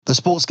The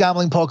Sports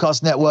Gambling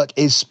Podcast Network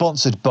is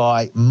sponsored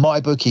by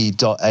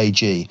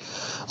MyBookie.ag.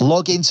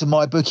 Log into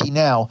MyBookie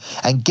now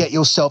and get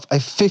yourself a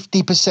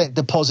 50%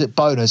 deposit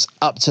bonus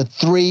up to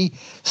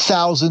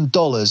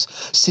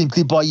 $3,000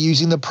 simply by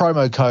using the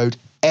promo code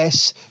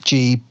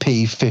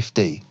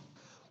SGP50.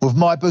 With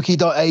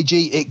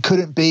MyBookie.ag, it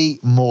couldn't be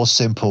more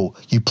simple.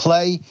 You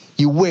play,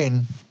 you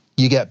win,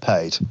 you get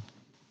paid.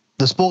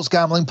 The Sports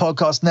Gambling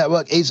Podcast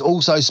Network is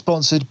also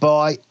sponsored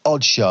by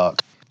Oddshark.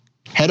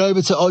 Head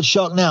over to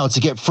Oddshark now to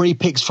get free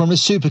picks from the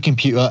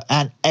supercomputer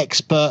and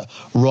expert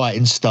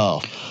writing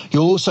staff.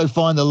 You'll also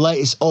find the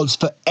latest odds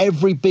for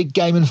every big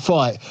game and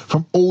fight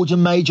from all your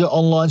major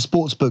online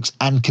sportsbooks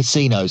and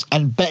casinos,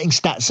 and betting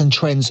stats and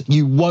trends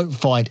you won't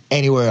find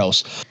anywhere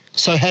else.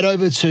 So head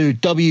over to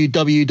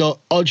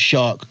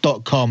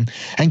www.oddshark.com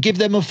and give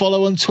them a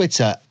follow on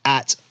Twitter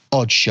at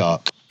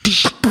Oddshark.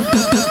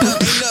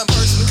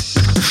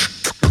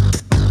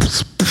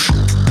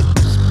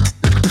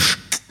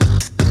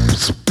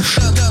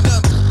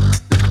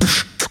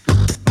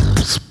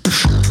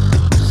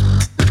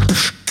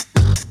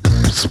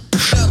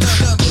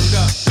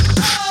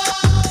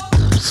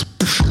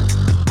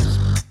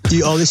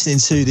 You are listening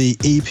to the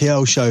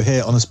EPL Show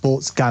here on the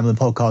Sports Gambling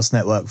Podcast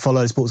Network.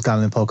 Follow the Sports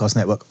Gambling Podcast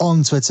Network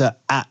on Twitter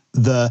at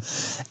the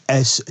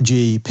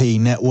SGP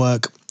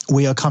Network.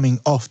 We are coming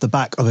off the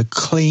back of a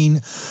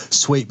clean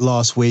sweep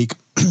last week.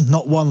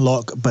 Not one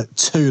lock, but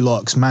two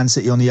locks. Man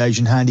City on the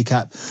Asian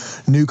handicap.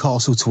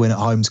 Newcastle to win at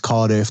home to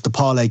Cardiff. The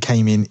parlay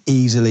came in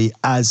easily,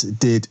 as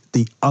did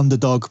the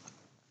underdog.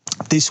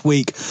 This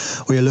week,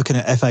 we are looking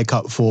at FA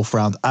Cup fourth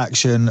round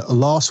action.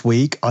 Last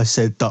week, I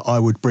said that I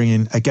would bring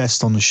in a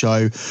guest on the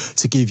show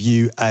to give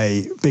you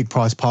a big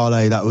price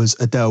parlay. That was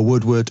Adele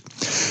Woodward.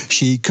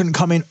 She couldn't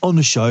come in on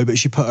the show, but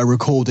she put a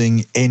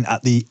recording in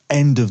at the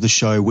end of the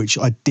show, which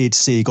I did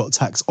see got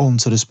tacked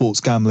onto the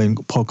Sports Gambling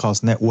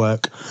Podcast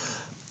Network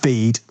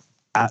feed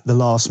at the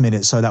last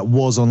minute. So that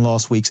was on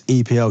last week's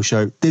EPL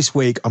show. This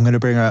week, I'm going to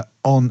bring her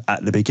on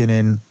at the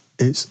beginning.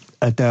 It's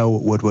Adele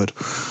Woodward.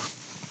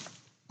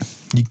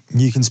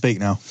 You can speak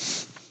now.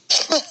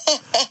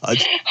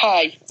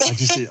 Hi.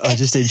 I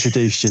just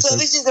introduced you. So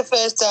this is the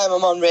first time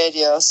I'm on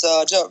radio, so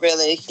I don't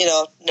really,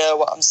 know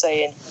what I'm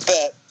saying.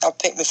 But I've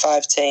picked my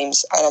 5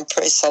 teams, and I'm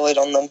pretty solid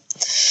on them.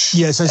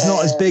 Yeah, so it's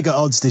not as big at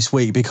odds this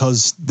week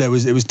because it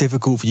was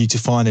difficult for you to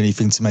find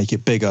anything to make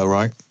it bigger,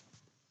 right?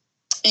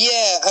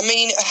 Yeah, I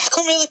mean, I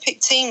couldn't really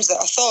pick teams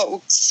that I thought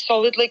were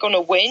solidly going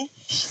to win.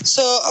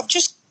 So I've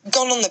just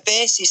gone on the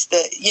basis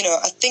that,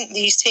 I think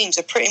these teams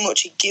are pretty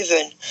much a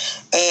given.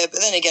 But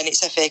then again,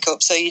 it's FA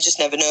Cup, so you just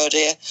never know, do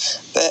you?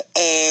 But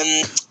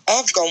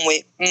I've gone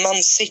with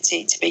Man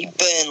City to beat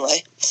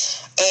Burnley.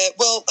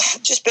 Well,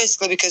 just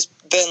basically because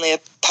Burnley are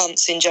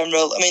pants in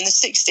general. I mean, the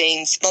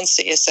 16th, Man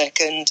City are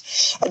second.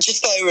 I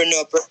just thought it were a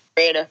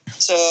no-brainer.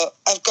 So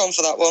I've gone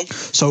for that one.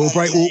 So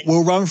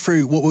we'll run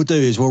through, what we'll do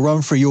is we'll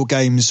run through your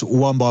games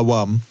one by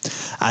one,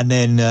 and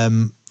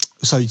then...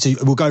 So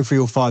we'll go through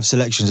your 5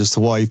 selections as to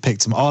why you've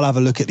picked them. I'll have a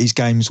look at these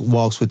games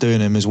whilst we're doing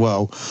them as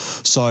well.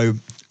 So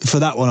for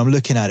that one, I'm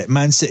looking at it.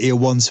 Man City are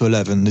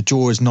 1-11. The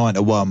draw is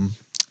 9-1.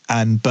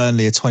 And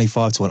Burnley are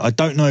 25-1. I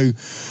don't know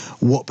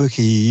what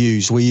bookie you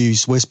use.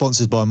 We're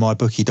sponsored by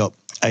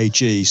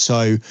MyBookie.ag.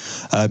 So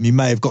you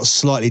may have got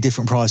slightly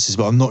different prices,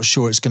 but I'm not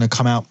sure it's going to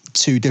come out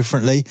too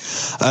differently.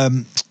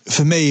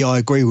 For me, I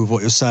agree with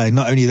what you're saying.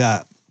 Not only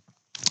that,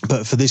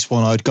 but for this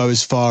one, I'd go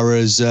as far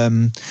as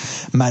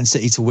Man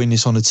City to win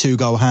this on a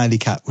 2-goal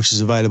handicap, which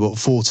is available at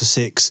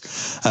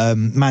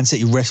 4-6. Man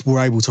City were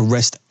able to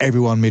rest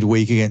everyone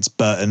midweek against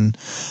Burton.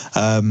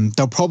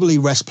 They'll probably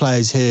rest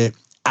players here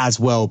as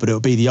well, but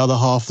it'll be the other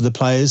half of the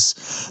players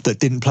that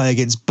didn't play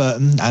against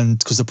Burton, and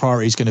because the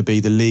priority is going to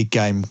be the league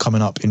game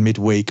coming up in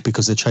midweek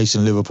because they're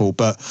chasing Liverpool.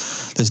 But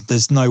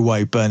there's no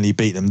way Burnley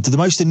beat them. The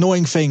most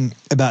annoying thing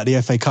about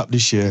the FA Cup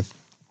this year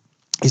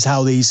is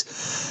how these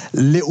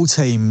little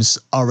teams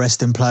are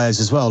resting players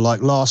as well.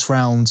 Like last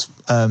round,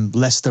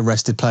 Leicester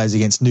rested players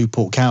against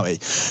Newport County.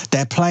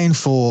 They're playing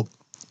for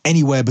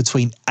anywhere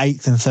between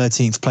 8th and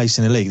 13th place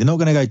in the league. They're not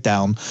going to go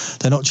down.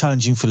 They're not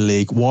challenging for the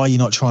league. Why are you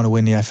not trying to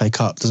win the FA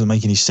Cup? Doesn't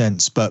make any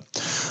sense. But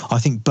I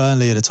think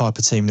Burnley are the type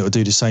of team that will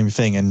do the same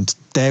thing. And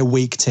their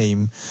weak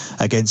team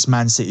against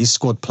Man City's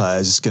squad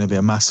players is going to be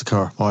a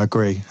massacre. I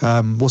agree.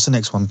 What's the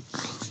next one?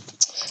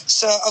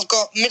 So I've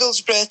got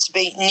Middlesbrough to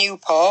beat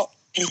Newport.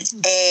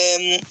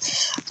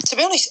 To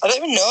be honest, I don't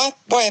even know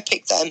why I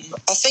picked them.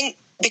 I think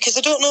because I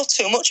don't know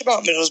too much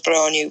about Middlesbrough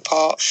or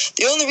Newport.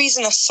 The only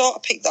reason I sort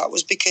of picked that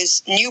was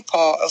because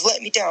Newport have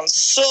let me down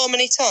so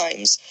many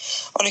times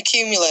on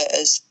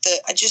accumulators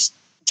that I just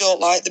don't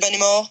like them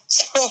anymore.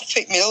 So I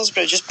picked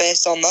Middlesbrough just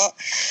based on that.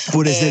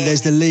 Well,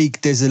 there's the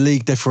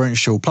league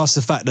differential, plus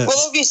the fact that...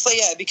 Well, obviously,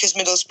 yeah, because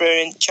Middlesbrough are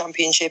in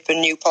Championship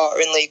and Newport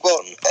are in League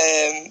One.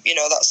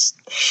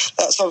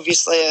 That's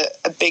obviously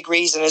a big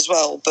reason as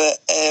well. But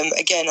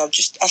again, I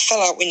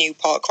fell out with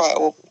Newport quite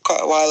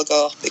quite a while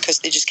ago because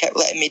they just kept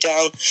letting me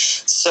down.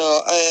 So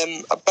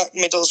I backed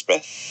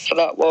Middlesbrough for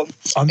that one.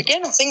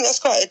 Again, I think that's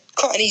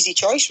quite an easy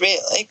choice,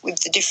 really,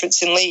 with the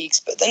difference in leagues.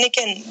 But then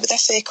again, with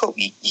FA Cup,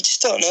 you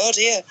just don't know,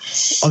 do you?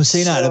 I'm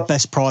seeing that at the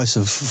best price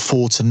of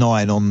 4 to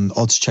 9 on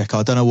Odds Checker.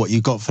 I don't know what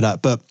you got for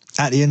that, but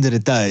at the end of the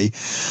day,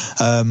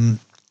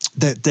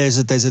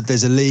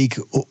 there's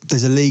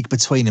a league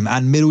between them,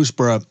 and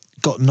Middlesbrough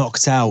got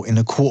knocked out in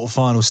the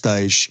quarter-final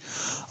stage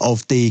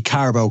of the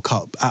Carabao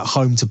Cup at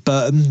home to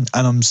Burton,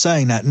 and I'm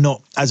saying that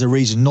not as a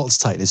reason not to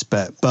take this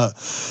bet, but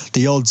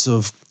the odds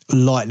of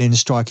Lightning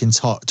striking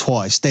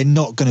twice, they're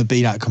not going to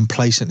be that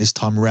complacent this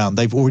time around.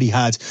 They've already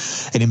had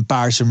an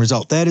embarrassing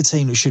result. They're the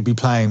team that should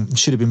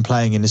have been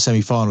playing in the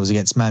semi-finals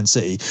against Man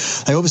City.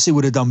 They obviously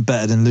would have done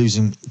better than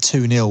losing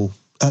 10-0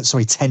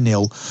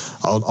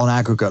 on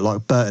aggregate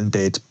like Burton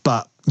did,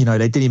 but you know,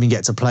 they didn't even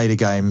get to play the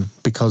game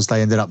because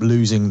they ended up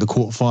losing the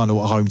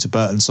quarter-final at home to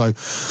Burton. So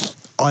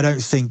I don't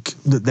think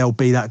that they'll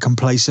be that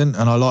complacent,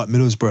 and I like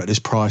Middlesbrough at this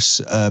price.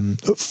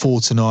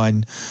 4 to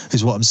 9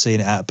 is what I'm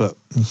seeing it at, but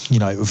you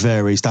know, it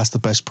varies. That's the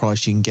best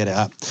price you can get it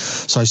at.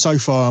 So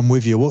far I'm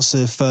with you. What's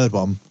the third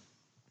one?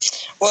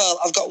 Well,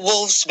 I've got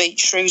Wolves to beat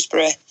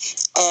Shrewsbury.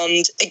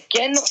 And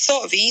again, that's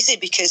sort of easy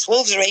because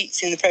Wolves are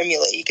 8th in the Premier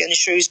League and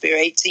Shrewsbury are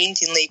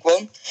 18th in League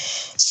One.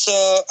 So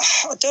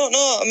I don't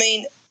know. I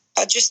mean,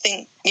 I just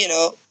think, you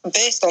know,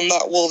 based on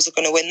that, Wolves are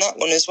going to win that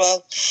one as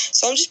well.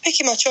 So I'm just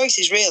picking my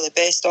choices really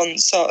based on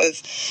sort of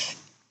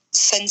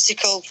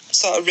sensical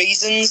sort of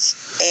reasons.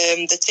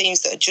 The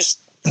teams that are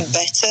just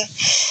better.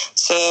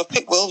 So I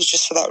pick Wolves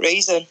just for that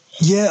reason.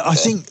 Yeah, I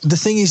think the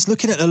thing is,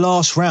 looking at the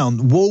last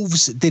round,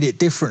 Wolves did it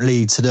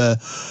differently to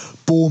the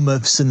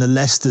Bournemouths and the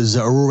Leicesters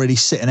that are already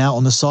sitting out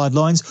on the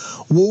sidelines.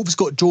 Wolves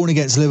got drawn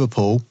against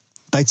Liverpool.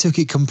 They took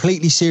it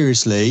completely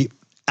seriously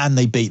and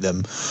they beat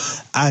them.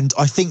 And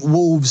I think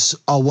Wolves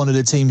are one of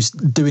the teams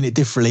doing it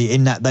differently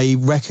in that they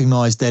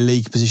recognise their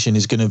league position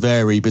is going to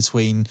vary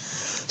between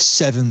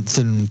 7th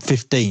and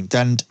 15th.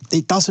 And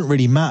it doesn't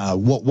really matter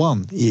what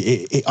one.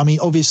 I mean,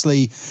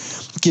 obviously,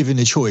 given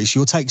the choice,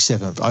 you'll take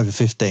 7th over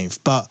 15th.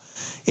 But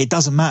it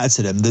doesn't matter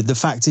to them. The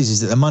fact is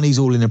that the money's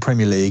all in the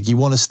Premier League. You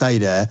want to stay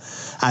there.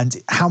 And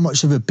how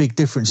much of a big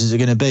difference is it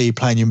going to be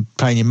playing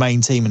your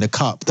main team in the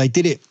Cup? They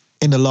did it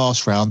in the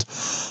last round.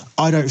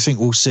 I don't think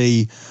we'll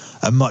see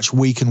a much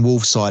weakened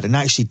Wolves side, and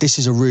actually this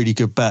is a really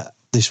good bet.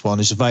 This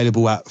one is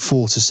available at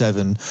 4 to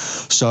 7,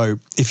 so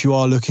if you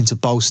are looking to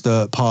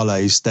bolster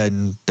parlays,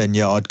 then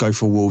yeah, I'd go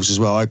for Wolves as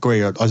well. I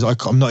agree.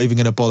 I'm not even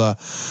going to bother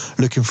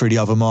looking through the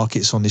other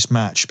markets on this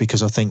match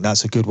because I think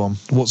that's a good one.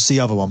 What's the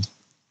other one,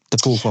 the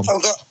fourth one?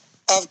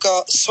 I've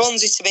got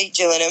Swansea to beat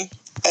Gillingham.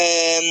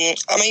 Am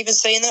I even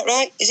saying that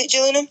right? Is it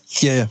Gillingham?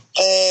 Yeah.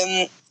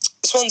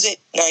 Swansea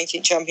 9th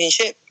in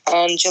Championship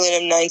and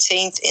Gillingham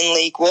 19th in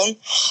League One.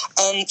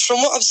 And from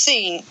what I've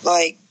seen,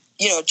 like,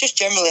 you know, just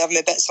generally having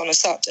my bets on a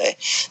Saturday,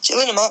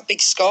 Gillingham aren't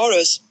big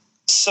scorers.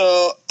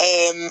 So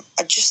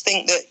I just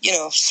think that, you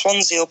know,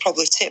 Swansea will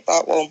probably tip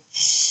that one.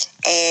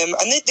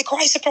 And they're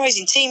quite a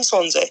surprising team,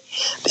 Swansea,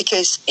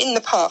 because in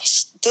the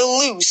past, they'll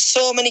lose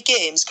so many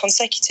games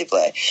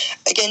consecutively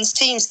against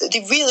teams that they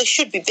really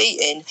should be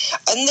beating,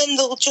 and then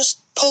they'll just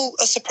pull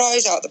a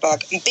surprise out the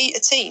bag and beat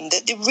a team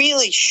that they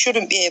really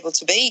shouldn't be able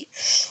to beat.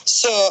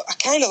 So I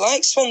kind of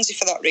like Swansea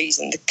for that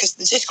reason, because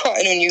they're just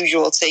quite an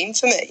unusual team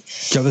for me.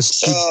 Do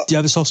you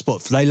have a soft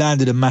spot? They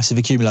landed a massive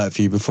accumulator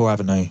for you before,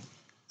 haven't they?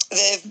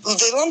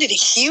 They landed a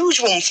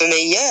huge one for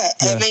me, yeah.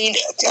 I mean,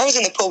 I was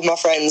in the pub with my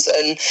friends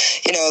and,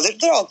 you know,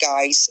 they're all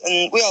guys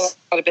and we all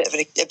had a bit of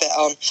a bet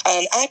on.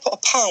 And I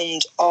put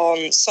 £1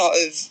 on sort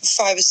of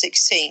 5 or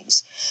 6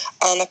 teams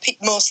and I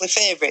picked mostly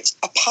favourites,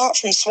 apart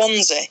from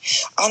Swansea.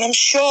 And I'm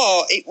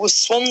sure it was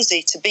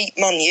Swansea to beat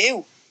Man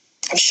U.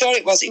 I'm sure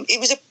it was. It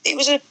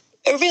was a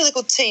really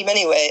good team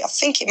anyway. I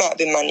think it might have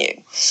been Man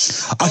U.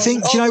 I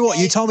think, do you know what?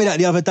 You told me that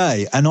the other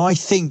day, and I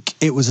think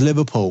it was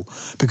Liverpool,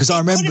 because I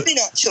remember. Could have been,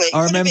 actually.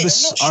 I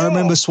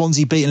remember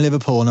Swansea beating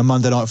Liverpool on a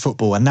Monday Night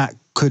Football, and that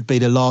could be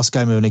the last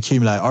game of an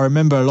accumulator. I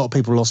remember a lot of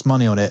people lost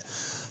money on it,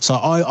 so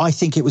I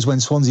think it was when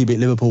Swansea beat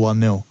Liverpool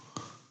 1-0.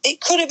 It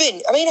could have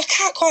been. I mean, I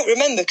can't quite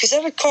remember because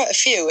I had quite a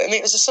few. I mean,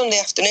 it was a Sunday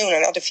afternoon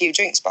and I had a few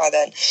drinks by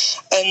then.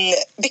 And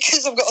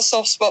because I've got a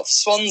soft spot for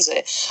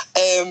Swansea,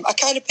 I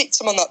kind of picked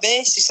them on that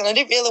basis and I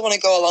didn't really want to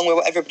go along with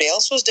what everybody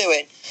else was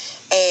doing.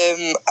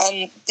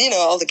 And, you know,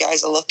 all the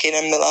guys are looking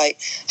and they're like,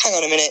 hang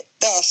on a minute,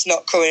 that's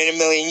not coming in a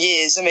million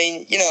years. I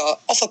mean, you know,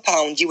 off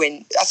 £1, you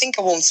win. I think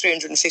I won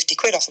 350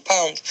 quid off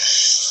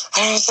 £1.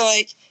 And I was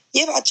like,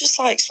 yeah, but I just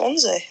like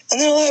Swansea.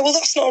 And they're like, well,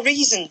 that's not a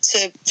reason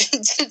to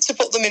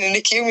put them in an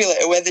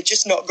accumulator where they're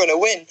just not going to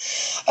win.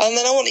 And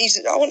then I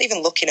wasn't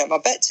even looking at my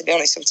bet, to be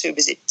honest. I was too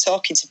busy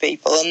talking to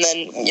people. And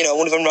then, you know,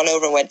 one of them ran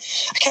over and went,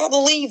 I can't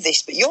believe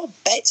this, but your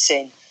bet's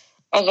in.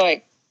 I was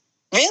like,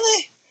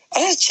 really?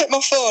 And I checked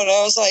my phone and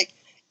I was like,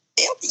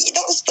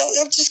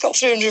 I've just got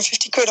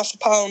 350 quid off a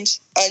pound,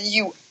 and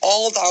you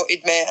all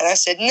doubted me, and I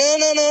said,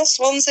 no,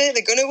 Swansea,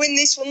 they're going to win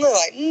this one. They're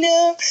like,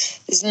 no,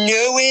 there's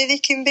no way they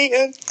can beat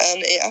them,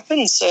 and it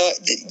happened. So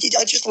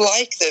I just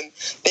like them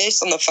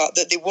based on the fact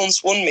that they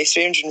once won me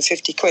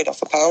 350 quid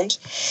off a pound.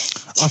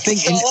 I think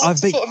so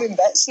I've put them in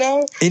bets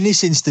now. In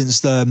this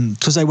instance,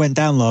 because they went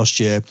down last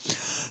year,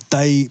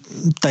 they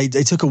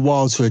took a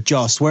while to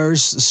adjust,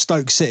 whereas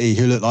Stoke City,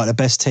 who looked like the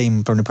best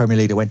team from the Premier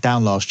League that went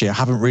down last year,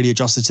 haven't really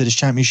adjusted to this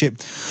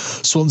championship.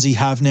 Swansea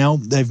have now.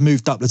 They've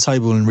moved up the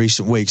table in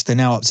recent weeks. They're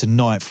now up to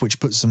 9th, which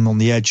puts them on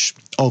the edge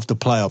of the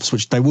playoffs,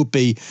 which they would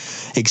be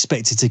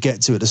expected to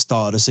get to at the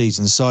start of the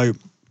season. So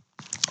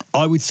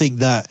I would think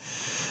that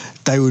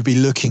they would be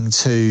looking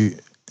to...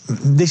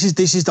 This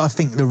is I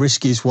think the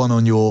riskiest one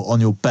on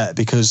your bet,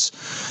 because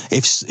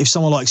if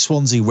someone like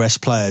Swansea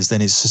rest players,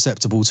 then it's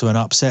susceptible to an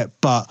upset.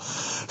 But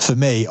for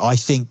me, I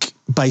think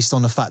based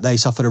on the fact they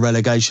suffered a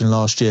relegation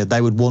last year, they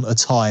would want a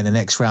tie in the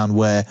next round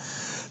where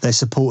their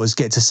supporters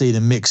get to see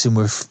them mixing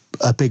with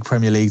a big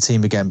Premier League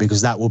team again,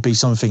 because that will be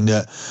something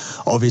that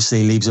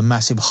obviously leaves a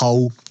massive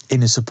hole in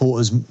the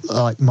supporters'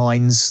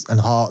 minds and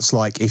hearts.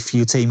 Like, if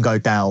your team go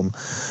down,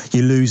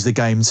 you lose the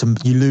game.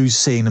 You lose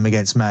seeing them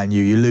against Man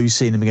U. You lose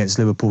seeing them against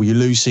Liverpool. You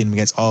lose seeing them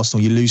against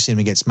Arsenal. You lose seeing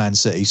them against Man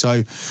City.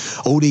 So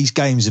all these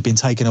games have been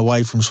taken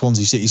away from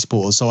Swansea City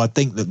supporters. So I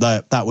think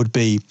that would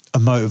be a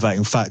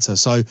motivating factor.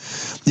 So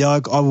yeah,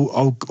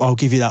 I'll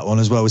give you that one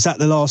as well. Is that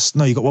the last?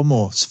 No, you got one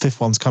more. It's the 5th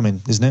one's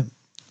coming, isn't it?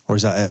 Or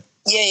is that it?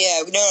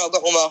 Yeah. No, I've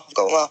got one more.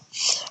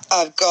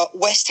 I've got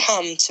West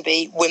Ham to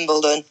beat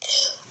Wimbledon.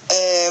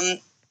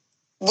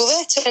 Well,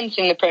 they're 10th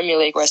in the Premier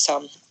League, West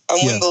Ham, and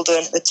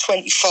Wimbledon are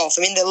 24th.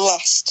 I mean, they're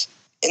last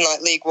in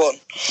League One.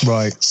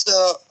 Right. So,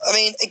 I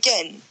mean,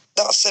 again,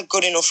 that's a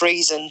good enough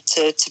reason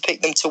to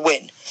pick them to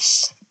win.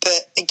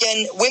 But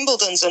again,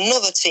 Wimbledon's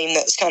another team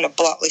that's kind of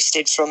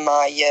blacklisted from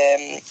my...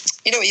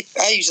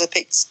 I usually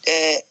pick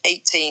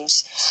 8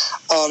 teams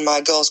on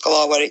my goals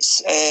galore, where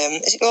it's...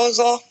 is it goals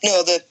galore?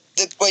 No, the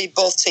where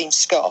both teams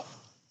score.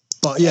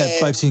 But yeah,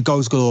 both teams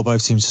goals galore,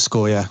 both teams to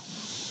score, yeah.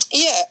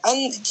 Yeah,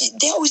 and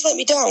they always let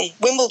me down.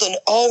 Wimbledon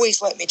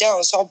always let me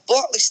down. So I've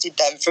blacklisted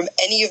them from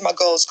any of my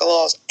goals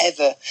galores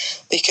ever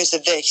because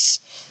of this.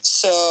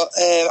 So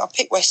I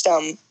picked West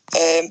Ham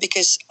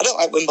because I don't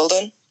like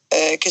Wimbledon,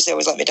 because they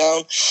always let me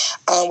down.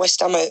 And West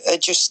Ham are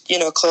just,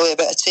 clearly a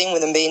better team,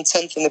 with them being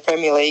 10th in the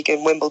Premier League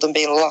and Wimbledon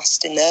being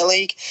last in their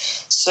league.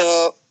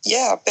 So,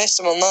 yeah, I based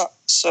them on that.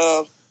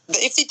 So...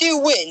 But if they do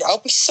win, I'll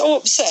be so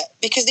upset,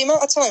 because the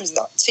amount of times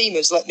that team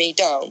has let me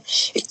down.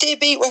 If they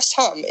beat West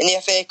Ham in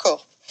the FA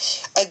Cup,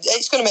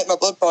 it's going to make my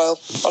blood boil,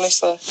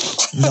 honestly.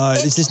 No,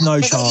 there's no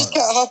chance. That just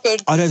can't happen.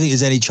 I don't think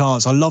there's any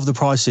chance. I love the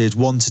prices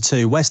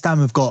 1-2. West Ham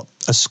have got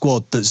a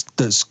squad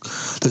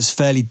that's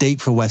fairly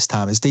deep for West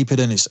Ham. It's deeper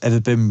than it's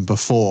ever been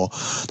before.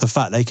 The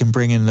fact they can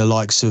bring in the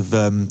likes of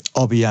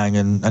Obiang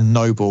and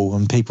Noble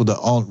and people that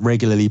aren't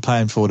regularly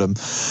playing for them,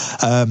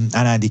 and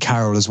Andy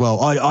Carroll as well.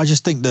 I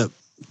just think that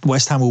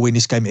West Ham will win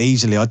this game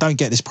easily. I don't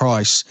get this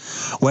price.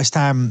 West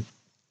Ham,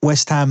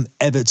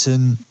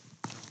 Everton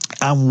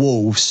and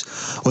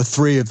Wolves were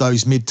 3 of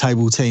those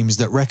mid-table teams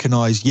that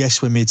recognise,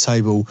 yes, we're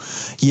mid-table,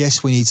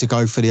 yes, we need to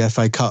go for the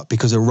FA Cup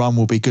because a run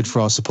will be good for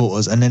our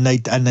supporters, and then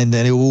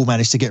they all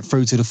managed to get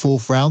through to the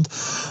 4th round.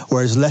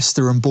 Whereas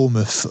Leicester and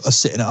Bournemouth are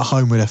sitting at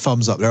home with their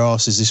thumbs up their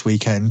arses this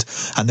weekend,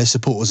 and their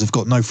supporters have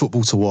got no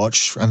football to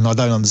watch, and I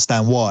don't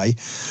understand why,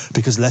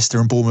 because Leicester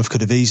and Bournemouth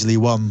could have easily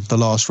won the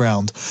last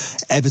round.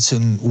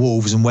 Everton,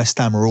 Wolves and West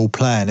Ham are all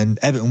playing, and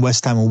Everton,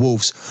 West Ham and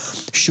Wolves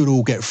should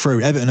all get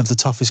through. Everton have the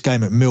toughest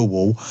game at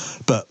Millwall,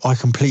 but I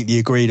completely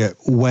agree that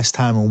West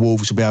Ham and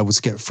Wolves will be able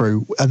to get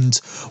through. And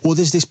what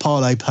does this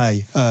parlay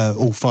pay,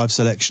 all 5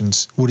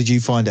 selections? What did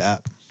you find it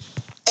at?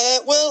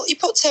 Well, you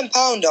put £10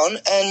 on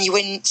and you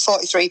win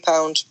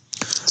 £43.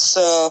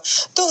 So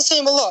don't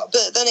seem a lot,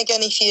 but then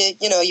again, if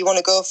you want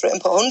to go for it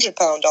and put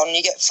 £100 on,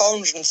 you get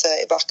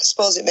 430 back. I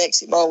suppose it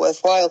makes it more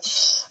worthwhile.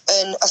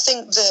 And I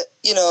think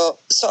that,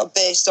 sort of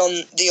based on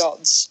the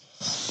odds,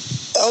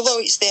 although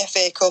it's the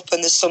FA Cup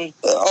and there's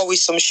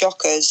always some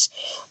shockers,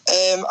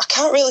 I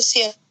can't really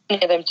see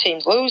any of them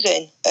teams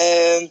losing.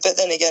 But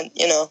then again,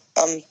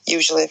 I'm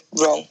usually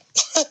wrong.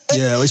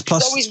 Yeah, it's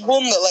plus. There's always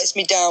one that lets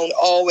me down,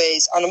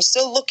 always, and I'm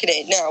still looking at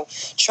it now,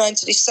 trying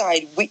to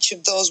decide which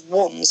of those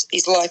ones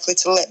is likely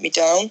to let me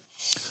down.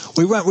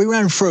 We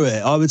ran through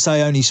it. I would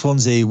say only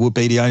Swansea would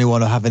be the only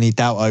one I have any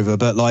doubt over,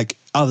 but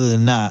other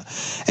than that,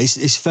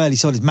 it's fairly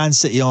solid. Man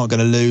City aren't going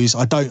to lose.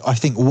 I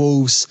think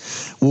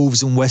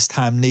Wolves and West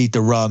Ham need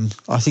the run.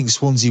 I think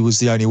Swansea was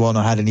the only one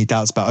I had any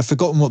doubts about. I've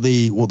forgotten what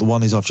the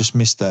one is I've just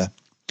missed there.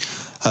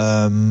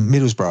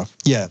 Middlesbrough.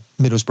 Yeah,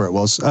 Middlesbrough it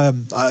was.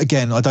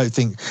 Again, I don't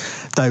think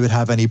they would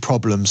have any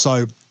problem.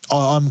 So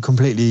I'm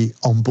completely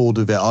on board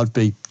with it. I'd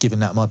be giving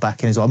that my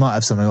backing as well. I might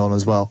have something on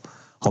as well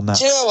on that.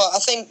 Do you know what? I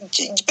think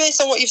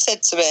based on what you've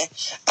said to me,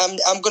 I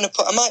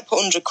might put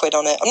 100 quid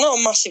on it. I'm not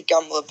a massive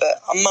gambler,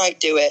 but I might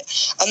do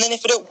it. And then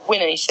if I don't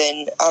win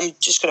anything, I'm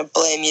just going to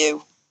blame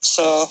you.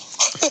 So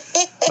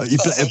You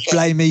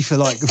blame me for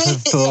like I'm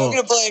going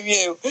to blame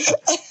you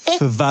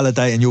for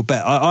validating your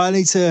bet. I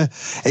need to.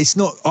 It's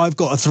not. I've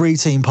got a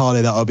 3-team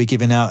parlay that I'll be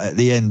giving out at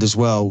the end as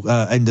well,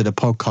 end of the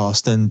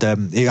podcast, and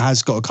it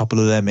has got a couple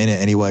of them in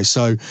it anyway.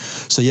 So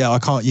yeah,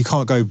 you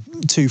can't go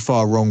too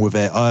far wrong with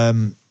it.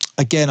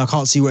 Again, I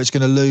can't see where it's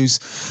going to lose.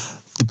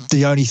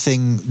 The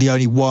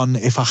only one,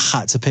 if I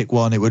had to pick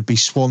one, it would be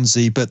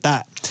Swansea, but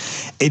that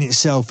in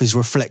itself is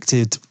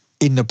reflected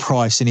in the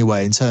price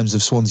anyway, in terms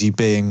of Swansea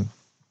being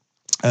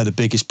the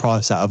biggest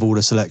price out of all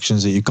the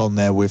selections that you've gone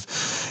there with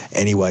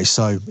anyway.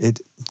 So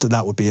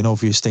that would be an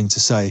obvious thing to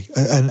say.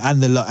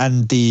 And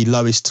the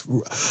lowest,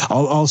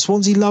 are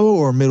Swansea lower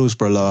or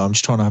Middlesbrough lower? I'm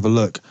just trying to have a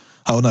look.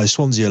 Oh no,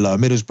 Swansea are lower.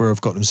 Middlesbrough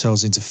have got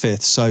themselves into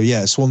 5th. So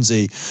yeah,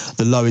 Swansea,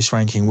 the lowest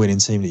ranking winning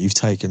team that you've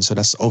taken. So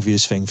that's the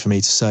obvious thing for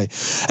me to say.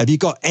 Have you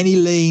got any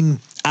lean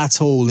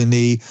at all in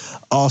the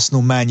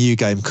Arsenal Man U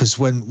game? Because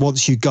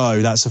once you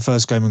go, that's the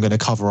first game I'm going to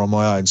cover on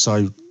my own.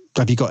 So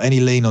have you got any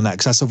lean on that?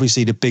 Because that's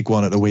obviously the big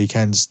one at the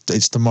weekend.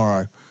 It's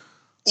tomorrow.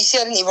 You see,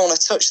 I didn't even want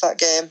to touch that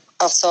game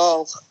at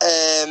all.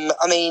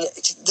 I mean,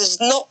 there's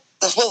no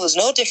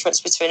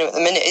difference between them at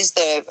the minute, is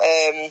there?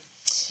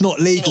 Not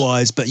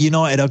league-wise, but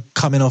United are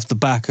coming off the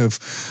back of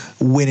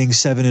winning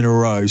 7 in a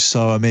row.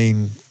 So, I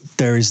mean,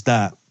 there is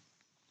that.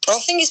 I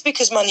think it's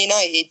because Man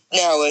United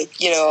now,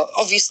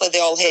 obviously they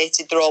all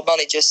hated their old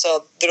manager,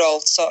 so they're all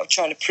sort of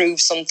trying to prove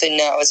something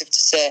now, as if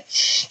to say,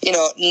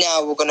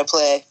 now we're going to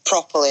play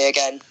properly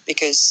again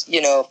because,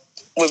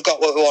 we've got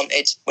what we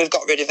wanted. We've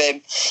got rid of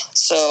him.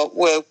 So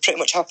we're pretty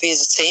much happy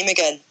as a team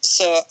again.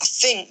 So I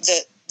think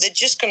that they're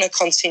just going to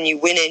continue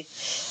winning.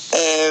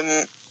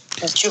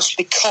 Just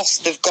because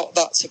they've got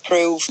that to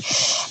prove.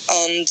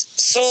 And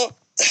so,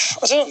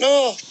 I don't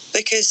know,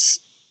 because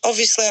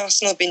obviously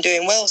Arsenal have been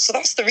doing well, so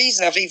that's the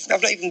reason I've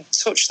not even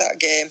touched that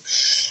game,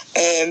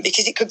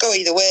 because it could go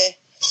either way.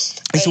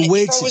 It's a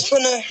weird... If I was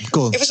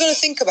going to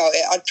think about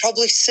it, I'd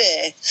probably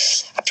say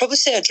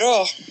a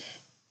draw.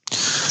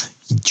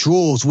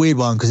 Draw's a weird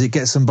one because it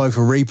gets them both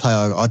a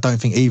replay. I don't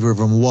think either of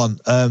them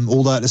want.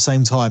 Although at the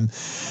same time,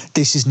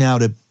 this is now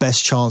the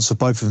best chance for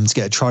both of them to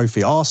get a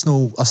trophy.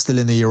 Arsenal are still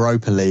in the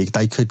Europa League.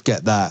 They could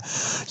get that.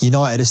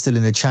 United are still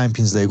in the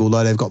Champions League,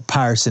 although they've got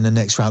Paris in the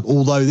next round.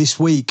 Although this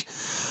week,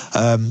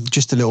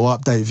 just a little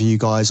update for you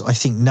guys, I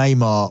think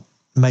Neymar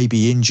may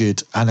be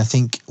injured, and I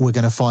think we're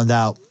going to find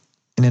out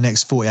in the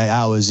next 48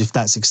 hours if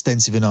that's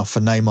extensive enough for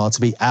Neymar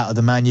to be out of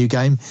the Man U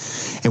game,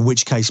 in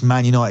which case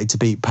Man United to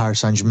beat Paris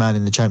Saint-Germain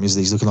in the Champions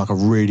League is looking like a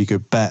really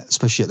good bet,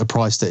 especially at the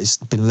price that it's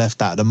been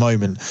left at the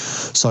moment.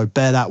 So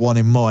bear that one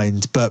in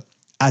mind. But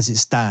as it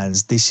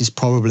stands, this is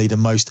probably the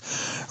most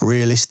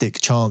realistic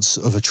chance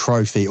of a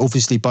trophy.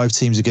 Obviously, both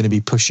teams are going to be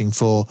pushing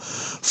for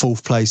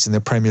 4th place in the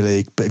Premier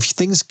League. But if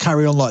things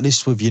carry on like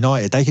this with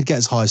United, they could get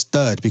as high as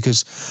 3rd,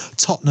 because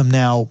Tottenham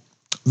now,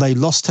 they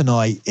lost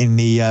tonight in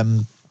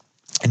the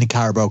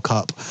Carabao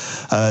Cup.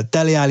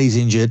 Dele Alli's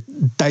injured.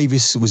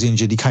 Davis was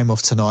injured. He came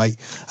off tonight.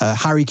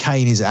 Harry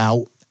Kane is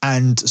out,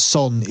 and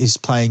Son is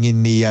playing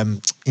in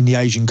the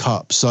Asian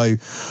Cup. So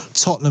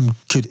Tottenham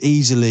could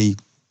easily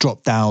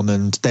drop down,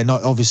 and they're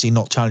obviously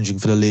not challenging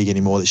for the league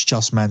anymore. It's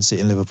just Man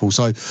City and Liverpool.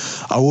 So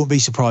I wouldn't be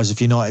surprised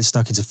if United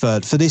snuck into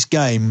 3rd. For this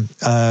game,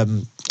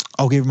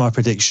 I'll give my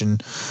prediction,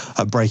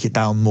 break it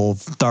down more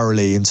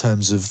thoroughly in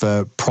terms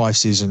of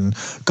prices and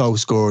goal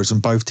scorers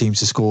and both teams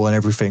to score and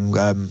everything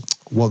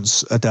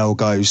once Adele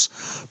goes.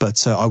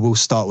 But I will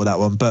start with that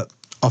one. But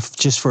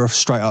just for a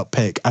straight up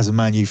pick, as a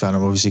Man U fan,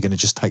 I'm obviously going to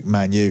just take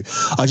Man U.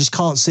 I just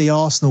can't see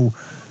Arsenal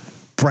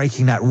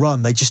breaking that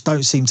run. They just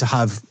don't seem to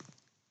have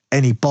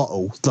any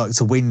bottle like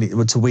to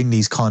win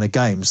these kind of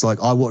games.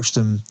 Like, I watched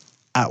them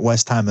at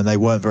West Ham and they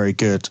weren't very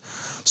good.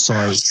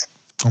 So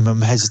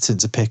I'm hesitant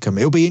to pick them.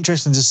 It'll be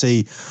interesting to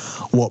see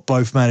what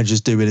both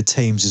managers do with the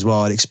teams as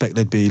well. I'd expect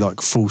they'd be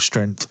like full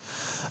strength.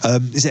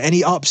 Is there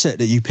any upset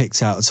that you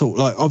picked out at all?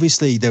 Like,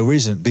 obviously there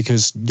isn't,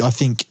 because I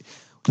think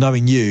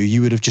knowing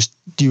you would have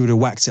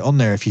whacked it on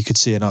there if you could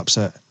see an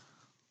upset.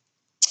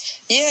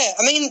 Yeah,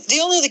 I mean,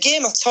 the only other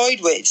game I toyed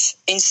with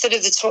instead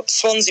of the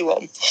Swansea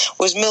one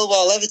was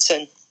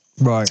Millwall-Everton.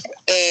 Right.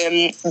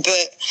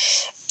 But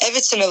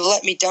Everton have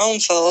let me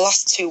down for the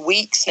last 2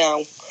 weeks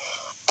now.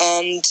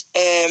 And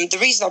the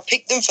reason I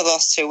picked them for the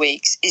last 2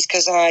 weeks is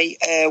because I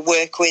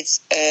work with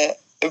a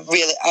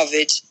really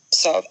avid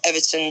sort of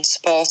Everton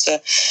supporter.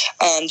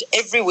 And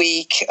every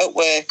week at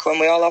work, when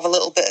we all have a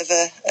little bit of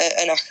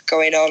an act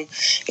going on,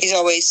 he's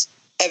always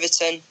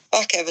Everton,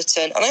 back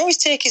Everton. And I always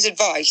take his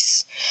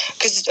advice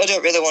because I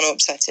don't really want to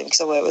upset him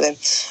because I work with him.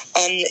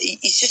 And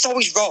he's just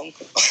always wrong.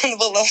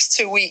 The last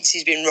 2 weeks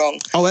he's been wrong.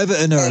 Oh,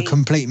 Everton are a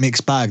complete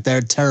mixed bag. They're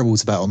terrible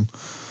to bet on.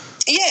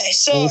 Yeah,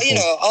 so, awful.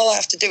 All I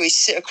have to do is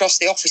sit across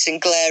the office and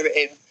glare at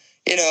him,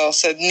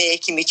 for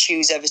making me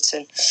choose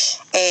Everton.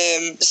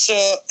 So,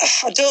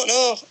 I don't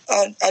know.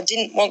 I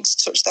didn't want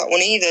to touch that one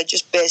either,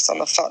 just based on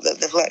the fact that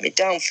they've let me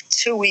down for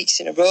 2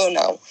 weeks in a row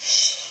now.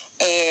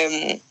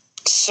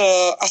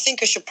 So, I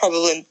think I should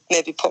probably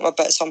maybe put my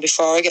bets on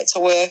before I get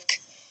to work.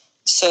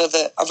 so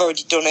that I've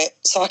already done it.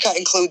 So I can't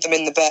include them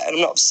in the bet, and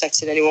I'm not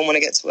upsetting anyone when I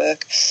get to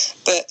work.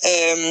 But,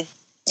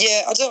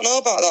 yeah, I don't know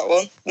about that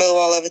one,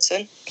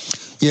 Millwall-Everton.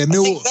 Yeah, I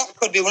think that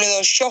could be one of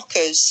those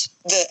shockers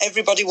that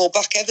everybody will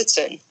back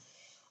Everton,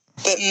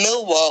 but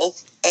Millwall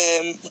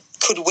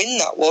could win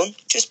that one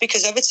just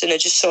because Everton are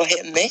just so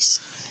hit and miss.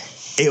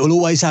 It will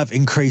always have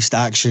increased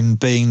action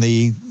being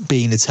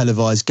a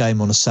televised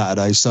game on a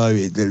Saturday, so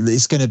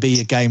it's going to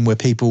be a game where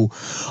people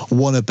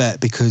want to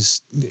bet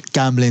because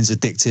gambling's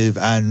addictive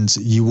and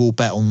you will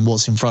bet on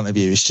what's in front of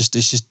you. It's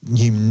just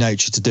human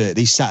nature to do it.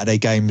 These Saturday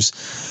games,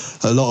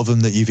 a lot of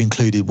them that you've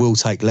included will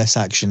take less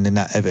action in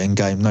that Everton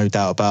game, no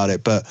doubt about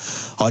it, but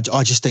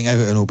I just think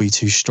Everton will be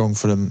too strong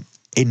for them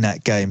in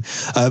that game.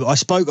 I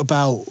spoke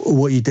about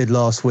what you did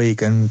last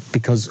week and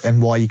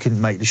why you couldn't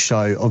make the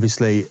show.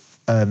 Obviously,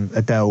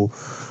 Adele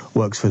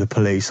works for the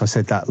police. I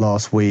said that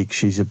last week.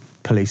 She's a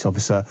police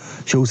officer.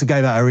 She also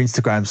gave out her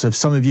Instagram. So if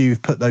some of you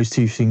have put those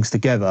two things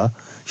together,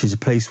 she's a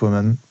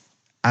policewoman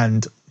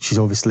and she's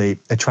obviously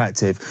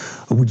attractive.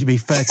 Would it be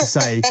fair to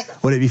say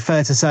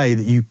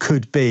that you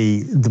could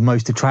be the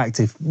most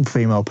attractive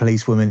female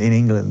policewoman in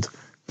England?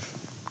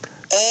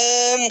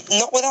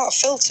 Not without a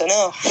filter,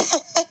 no.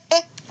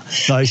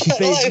 No, she's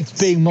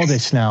being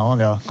modest now,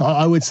 aren't you?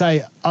 I would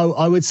say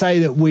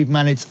that we've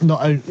managed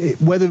not only,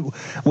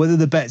 whether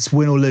the bets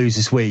win or lose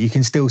this week, you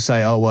can still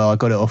say, oh well, I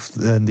got it off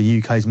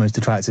the UK's most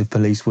attractive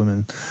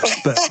policewoman,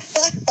 but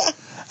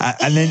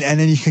and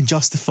then you can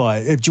justify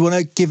it. Do you want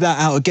to give that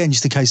out again,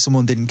 just in case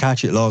someone didn't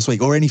catch it last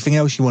week, or anything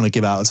else you want to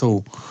give out at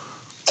all?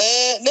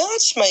 No,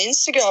 it's my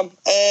Instagram.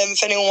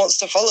 If anyone wants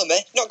to follow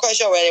me, not quite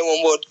sure where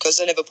anyone would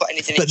because I never put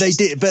anything. But they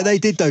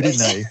did though, didn't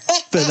they?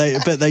 But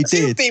they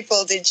did. A few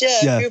people did,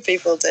 yeah. A few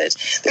people did.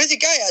 There was a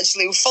guy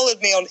actually who followed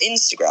me on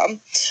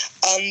Instagram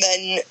and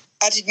then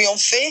added me on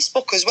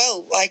Facebook as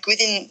well, like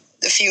within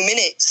a few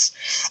minutes.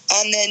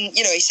 And then,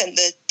 he sent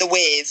the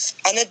wave.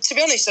 And to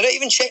be honest, I don't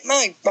even check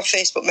my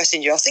Facebook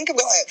Messenger. I think I've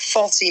got like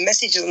 14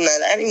 messages on there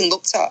that I haven't even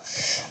looked at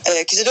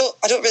because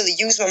I don't really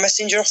use my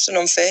Messenger often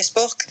on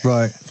Facebook.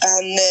 Right.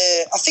 And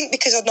I think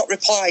because I'd not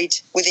replied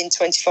within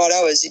 24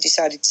 hours, he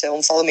decided to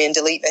unfollow me and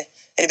delete me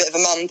in a bit of a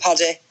man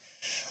paddy.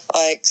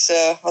 So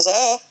I was like,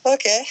 oh,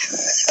 okay.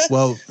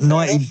 Well,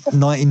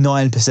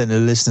 99% of the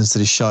listeners to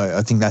the show,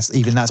 I think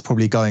that's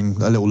probably going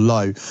a little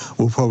low,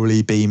 will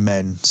probably be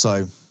men.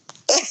 So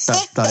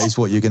that is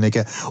what you're going to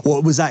get.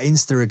 What was that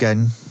Insta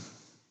again?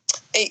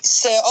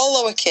 It's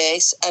all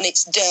lowercase and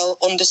it's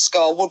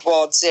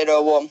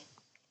Del_Woodward01.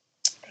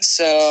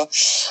 So,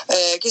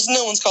 because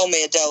no one's called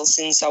me Adele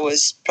since I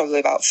was probably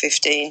about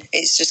 15.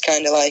 It's just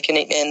kind of like a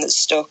nickname that's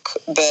stuck.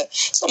 But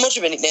it's not much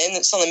of a nickname.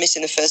 It's only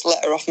missing the first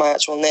letter off my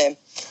actual name.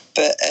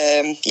 But,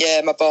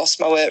 my boss,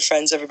 my work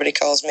friends, everybody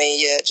calls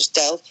me just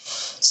Del.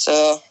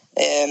 So,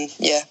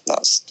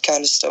 that's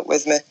kind of stuck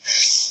with me.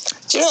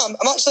 Do you know, I'm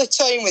actually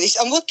toying with this.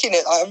 I've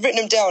written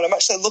them down. I'm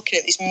actually looking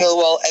at this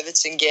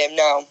Millwall-Everton game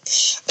now.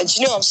 And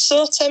do you know, I'm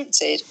so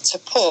tempted to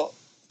put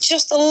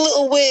just a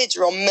little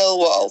wager on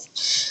Millwall.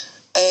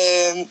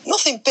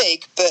 Nothing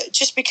big, but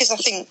just because I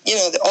think,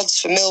 the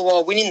odds for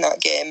Millwall winning that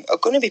game are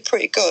going to be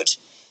pretty good.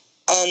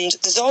 And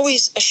there's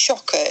always a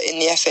shocker in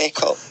the FA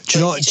Cup. Do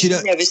you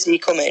never see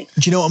coming.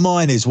 Do you know what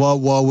mine is? While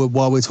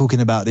we're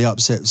talking about the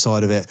upset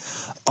side of it,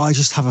 I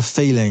just have a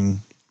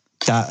feeling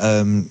that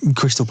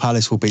Crystal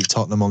Palace will beat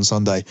Tottenham on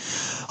Sunday,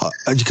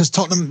 because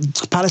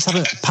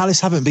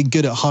Palace haven't been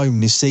good at home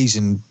this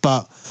season,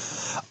 but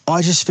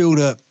I just feel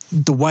that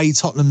the way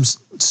Tottenham's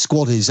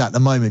squad is at the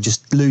moment,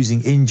 just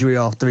losing injury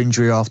after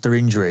injury after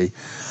injury,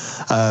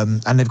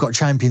 and they've got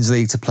Champions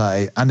League to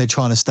play and they're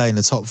trying to stay in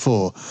the top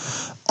four,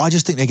 I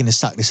just think they're going to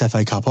sack this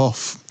FA Cup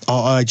off.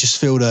 I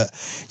just feel that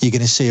you're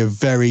going to see a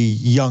very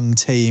young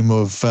team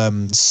of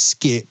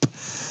Skip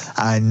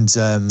and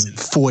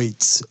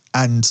Foyt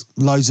and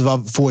loads of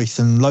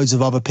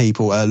other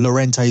people.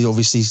 Llorente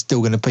obviously still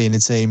going to be in the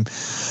team.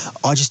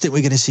 I just think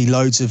we're going to see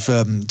loads of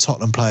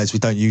Tottenham players we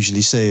don't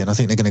usually see, and I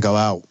think they're going to go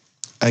out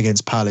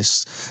against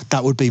Palace.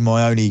 That would be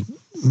my only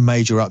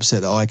major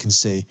upset that I can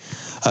see.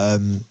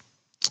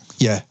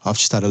 I've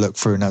just had a look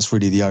through and that's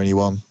really the only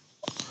one.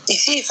 You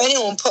see, if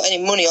anyone put any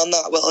money on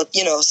that, well,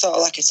 sort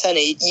of like a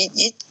tenny,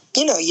 you'd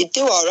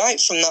do all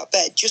right from that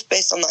bet just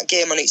based on that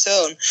game on its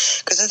own.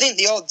 Because I think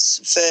the odds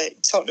for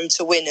Tottenham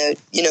to win are,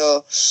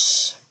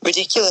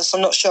 ridiculous.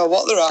 I'm not sure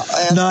what they're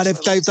at. No,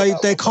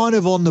 they're kind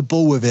of on the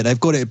ball with it. They've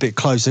got it a bit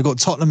close. They've got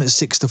Tottenham at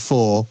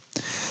 6-4,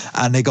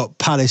 and they got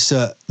Palace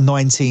at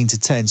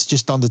 19-10, so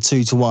just under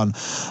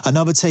 2-1.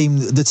 Another team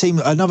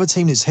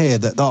that's here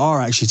that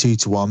are actually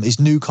 2-1 is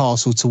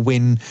Newcastle to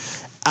win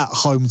at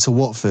home to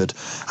Watford,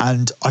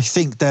 and I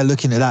think they're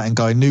looking at that and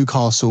going,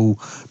 Newcastle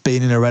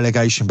being in a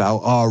relegation battle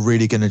are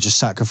really going to just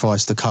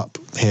sacrifice the cup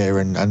here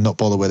and not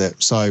bother with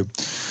it. So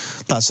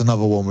that's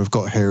another one we've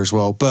got here as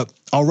well, but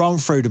I'll run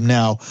through them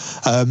now.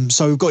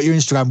 So we've got your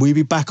Instagram. Will you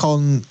be back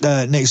on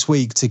next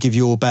week to give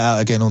your bet out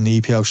again on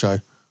the EPL show?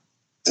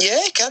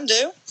 Yeah, can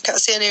do. Can't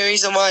see any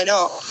reason why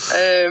not.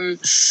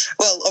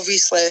 Well,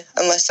 obviously,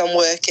 unless I'm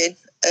working.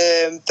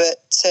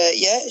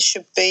 It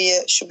should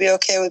be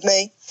okay with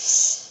me.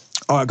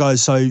 All right,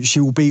 guys, so she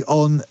will be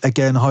on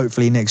again,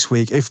 hopefully, next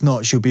week. If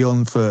not, she'll be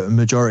on for a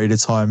majority of the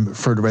time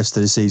for the rest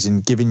of the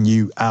season, giving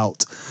you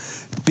out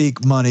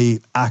big money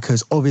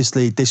ACCAs.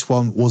 Obviously, this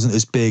one wasn't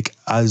as big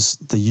as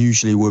they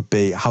usually would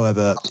be.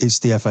 However, it's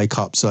the FA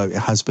Cup, so it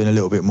has been a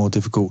little bit more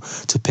difficult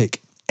to pick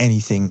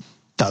anything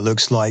that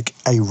looks like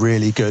a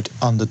really good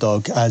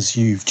underdog. As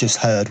you've just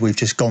heard, we've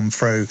just gone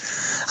through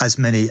as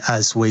many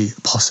as we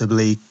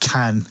possibly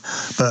can.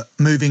 But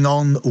moving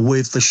on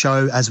with the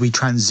show as we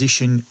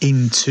transition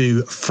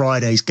into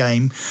Friday's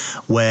game,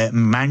 where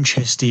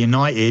Manchester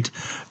United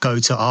go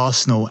to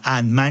Arsenal,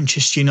 and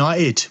Manchester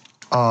United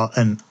are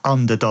an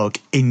underdog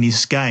in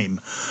this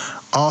game.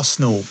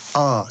 Arsenal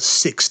are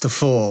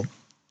 6-4.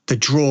 The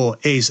draw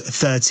is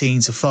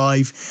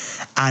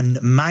 13-5,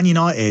 and Man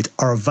United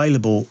are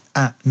available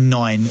at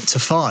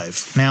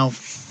 9-5. Now,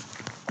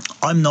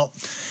 I'm not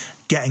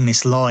getting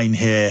this line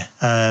here.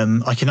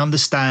 I can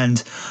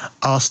understand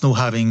Arsenal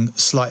having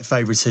slight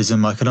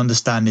favouritism. I can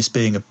understand this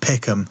being a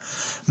pick'em.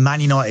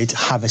 Man United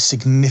have a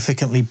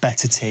significantly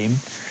better team.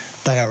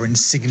 They are in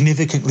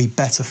significantly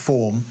better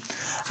form,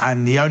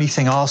 and the only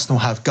thing Arsenal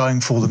have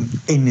going for them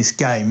in this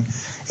game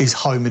is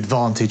home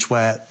advantage,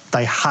 where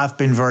they have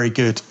been very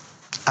good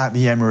at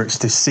the Emirates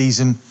this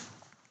season,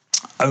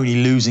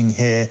 only losing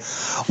here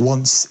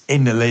once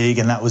in the league,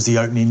 and that was the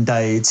opening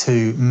day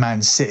to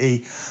Man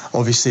City.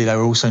 Obviously, they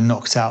were also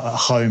knocked out at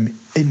home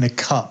in the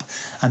Cup,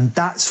 and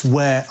that's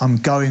where I'm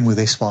going with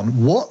this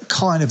one. What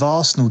kind of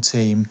Arsenal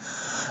team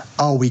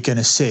are we going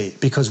to see?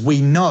 Because we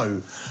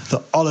know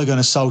that Ole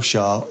Gunnar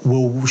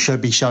Solskjaer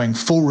should be showing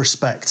full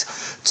respect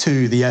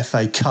to the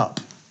FA Cup.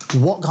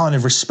 What kind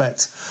of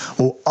respect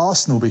will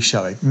Arsenal be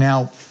showing?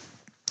 Now,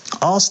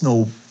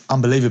 Arsenal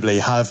unbelievably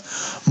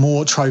have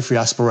more trophy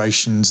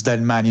aspirations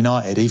than Man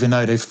United, even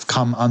though they've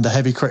come under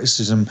heavy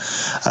criticism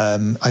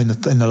in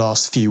the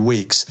last few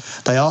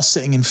weeks. They are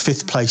sitting in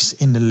 5th place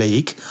in the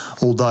league,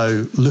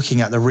 although looking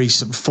at the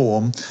recent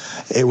form,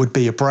 it would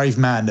be a brave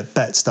man that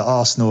bets that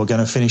Arsenal are going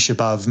to finish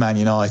above Man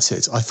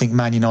United. I think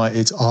Man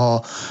United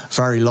are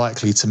very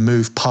likely to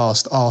move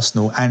past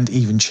Arsenal and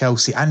even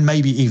Chelsea and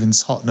maybe even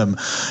Tottenham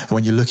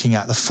when you're looking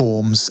at the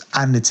forms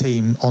and the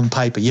team on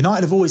paper.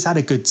 United have always had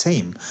a good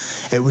team.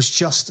 It was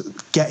just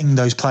getting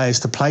those players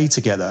to play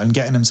together and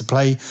getting them to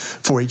play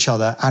for each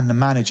other and the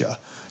manager.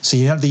 So,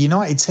 the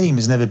United team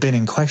has never been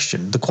in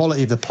question. The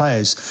quality of the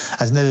players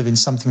has never been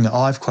something that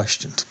I've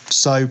questioned.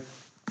 So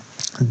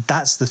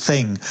that's the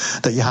thing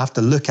that you have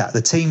to look at.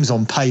 The teams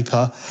on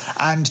paper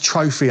and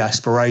trophy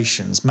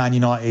aspirations. Man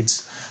United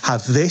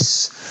have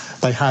this.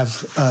 They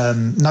have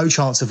no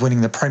chance of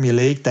winning the Premier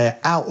League. They're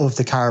out of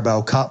the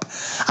Carabao Cup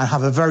and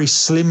have a very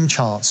slim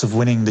chance of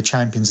winning the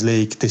Champions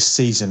League this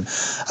season.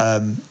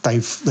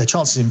 Their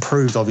chances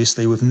improved,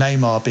 obviously, with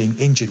Neymar being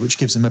injured, which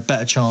gives them a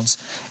better chance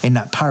in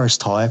that Paris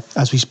tie,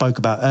 as we spoke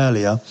about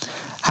earlier.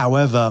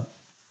 However,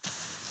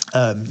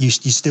 you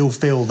still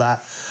feel that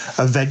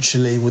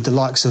eventually, with the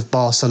likes of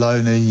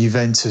Barcelona,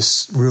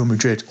 Juventus, Real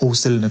Madrid all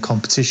still in the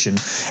competition,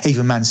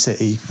 even Man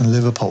City and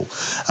Liverpool,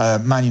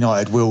 Man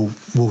United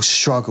will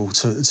struggle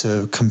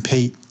to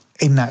compete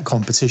in that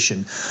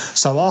competition.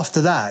 So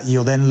after that,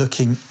 you're then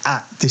looking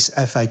at this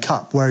FA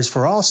Cup, whereas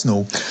for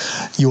Arsenal,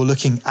 you're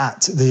looking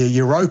at the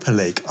Europa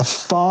League, a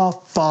far,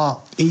 far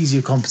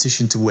easier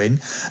competition to win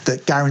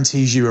that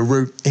guarantees you a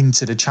route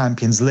into the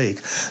Champions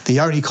League. The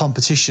only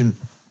competition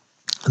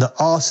that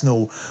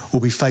Arsenal will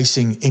be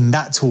facing in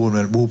that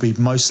tournament will be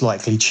most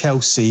likely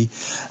Chelsea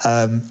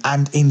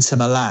and Inter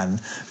Milan,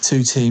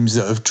 2 teams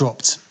that have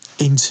dropped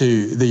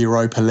into the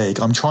Europa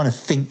League. I'm trying to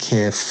think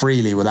here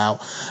freely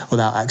without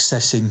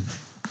accessing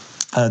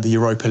the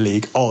Europa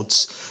League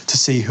odds to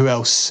see who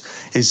else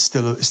is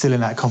still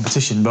in that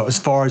competition. But as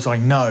far as I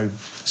know,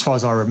 as far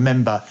as I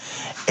remember,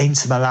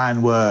 Inter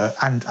Milan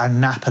and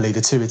Napoli,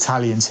 the 2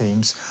 Italian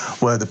teams,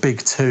 were the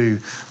big 2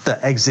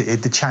 that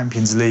exited the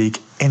Champions League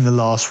in the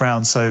last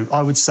round. So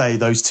I would say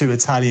those 2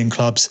 Italian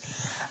clubs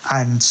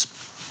and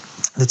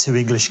the 2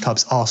 English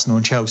clubs, Arsenal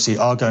and Chelsea,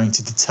 are going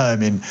to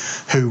determine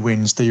who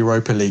wins the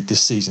Europa League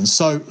this season.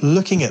 So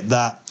looking at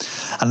that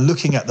and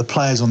looking at the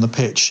players on the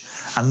pitch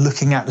and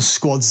looking at the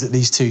squads that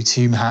these two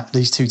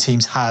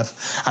teams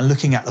have and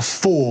looking at the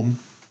form,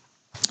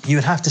 you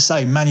would have to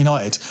say Man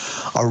United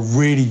are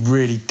really,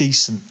 really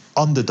decent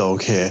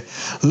underdog here.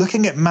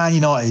 Looking at Man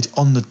United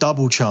on the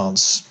double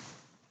chance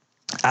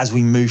as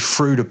we move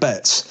through the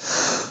bets,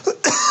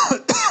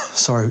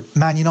 sorry,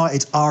 Man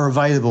United are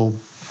available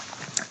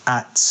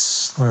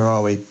at, where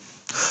are we?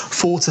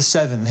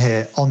 4-7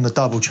 here on the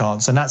double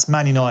chance, and that's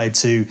Man United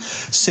to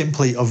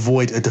simply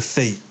avoid a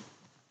defeat.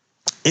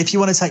 If you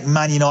want to take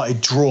Man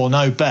United draw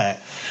no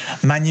bet,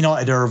 Man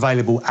United are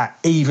available at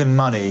even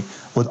money,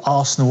 with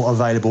Arsenal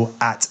available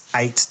at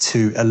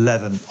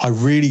 8-11. I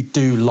really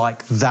do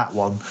like that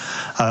one.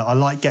 I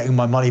like getting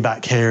my money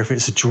back here if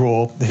it's a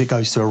draw, if it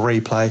goes to a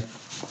replay.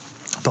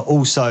 But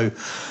also,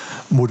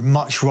 would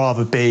much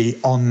rather be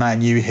on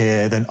Man U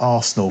here than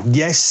Arsenal.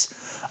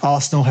 Yes,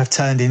 Arsenal have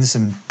turned in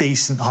some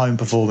decent home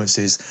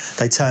performances.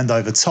 They turned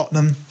over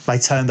Tottenham, they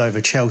turned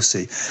over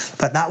Chelsea.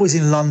 But that was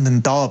in London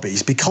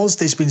derbies. Because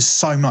there's been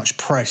so much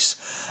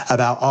press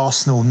about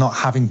Arsenal not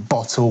having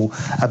bottle,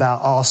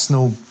 about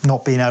Arsenal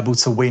not being able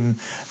to win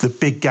the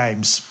big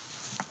games,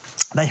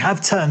 they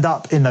have turned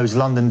up in those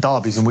London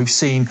derbies, and we've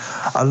seen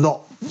a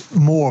lot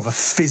more of a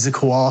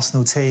physical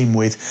Arsenal team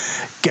with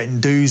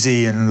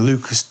Guendouzi and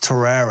Lucas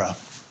Torreira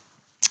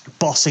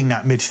bossing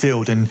that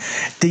midfield, and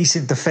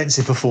decent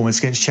defensive performance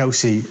against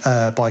Chelsea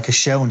by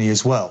Koscielny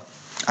as well,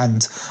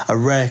 and a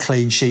rare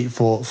clean sheet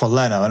for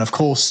Leno. And of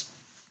course,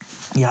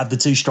 you have the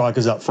two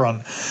strikers up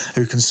front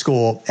who can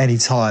score any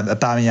time.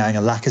 Aubameyang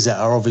and Lacazette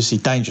are obviously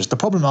dangerous. The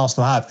problem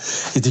Arsenal have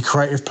is the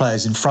creative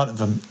players in front of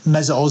them.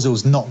 Mesut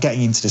Ozil's not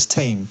getting into this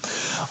team,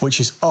 which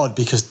is odd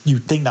because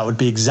you'd think that would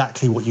be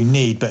exactly what you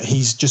need, but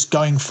he's just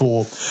going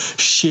for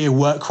sheer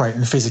work rate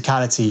and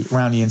physicality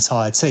around the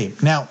entire team.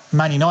 Now,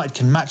 Man United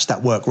can match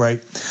that work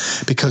rate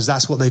because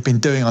that's what they've been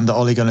doing under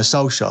Ole Gunnar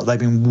Solskjaer. They've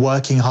been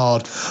working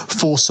hard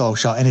for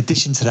Solskjaer. In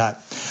addition to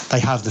that, they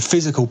have the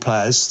physical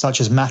players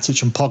such as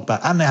Matic and Pogba,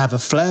 and they have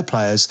the flair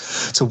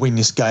players to win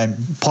this game.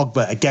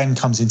 Pogba again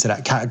comes into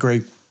that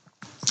category.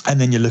 And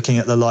then you're looking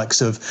at the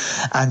likes of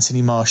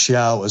Anthony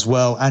Martial as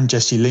well, and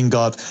Jesse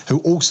Lingard, who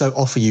also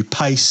offer you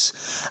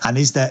pace. And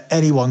is there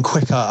anyone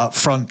quicker up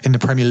front in the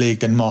Premier League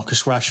than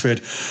Marcus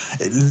Rashford?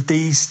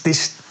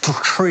 This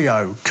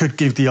trio could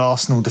give the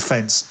Arsenal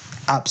defence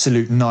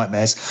absolute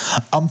nightmares.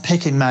 I'm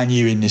picking Man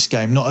U in this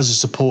game, not as a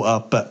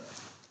supporter, but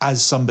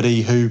as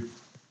somebody who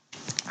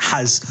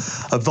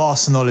has a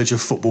vast knowledge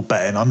of football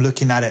betting. I'm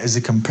looking at it as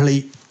a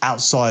complete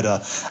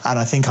outsider, and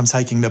I think I'm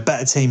taking the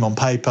better team on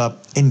paper,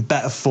 in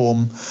better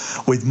form,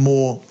 with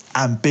more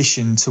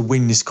ambition to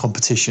win this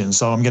competition.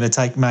 So I'm going to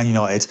take Man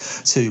United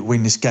to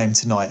win this game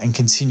tonight and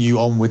continue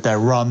on with their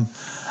run.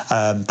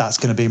 That's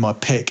going to be my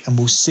pick, and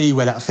we'll see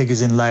where that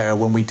figures in later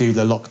when we do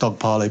the Lock Dog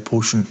Parlay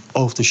portion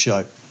of the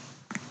show.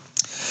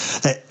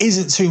 There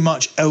isn't too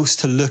much else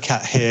to look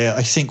at here.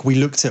 I think we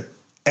looked at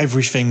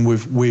everything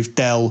with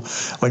Dell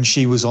when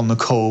she was on the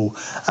call.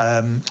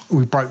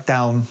 We broke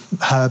down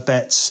her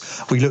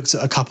bets. We looked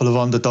at a couple of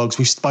underdogs.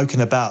 We've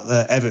spoken about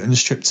the Everton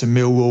trip to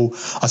Millwall.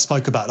 I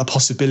spoke about the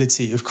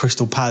possibility of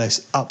Crystal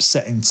Palace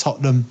upsetting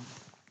Tottenham.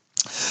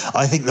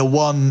 I think the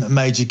one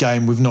major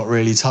game we've not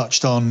really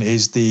touched on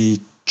is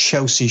the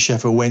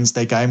Chelsea-Sheffield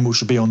Wednesday game, which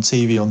will be on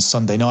TV on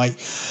Sunday night.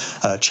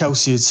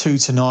 Chelsea are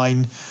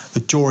 2-9, the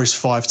draw is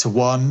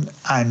 5-1,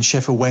 and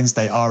Sheffield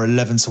Wednesday are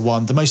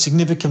 11-1. The most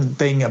significant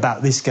thing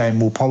about this game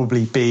will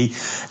probably be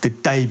the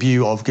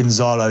debut of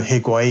Gonzalo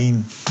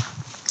Higuain.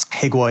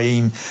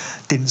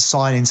 Higuain didn't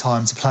sign in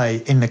time to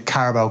play in the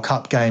Carabao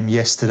Cup game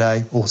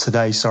today,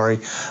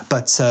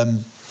 but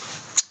I'm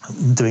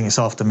doing this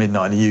after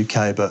midnight in the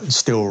UK, but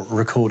still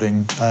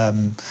recording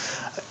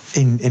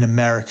in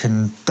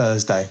American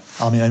Thursday.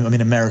 I'm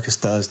in America's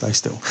Thursday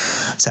still,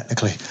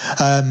 technically.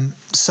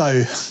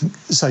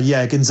 So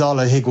yeah,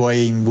 Gonzalo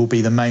Higuain will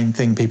be the main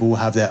thing people will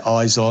have their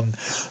eyes on.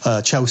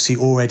 Chelsea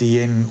already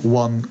in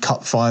one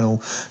cup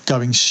final,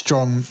 going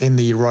strong in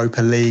the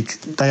Europa League.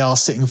 They are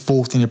sitting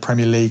fourth in the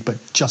Premier League, but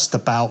just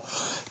about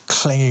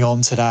clinging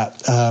on to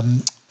that.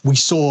 We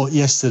saw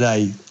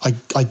yesterday,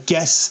 I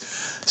guess,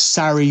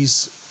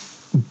 Sarri's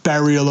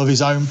burial of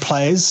his own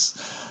players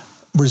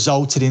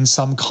resulted in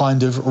some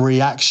kind of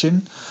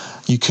reaction,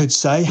 you could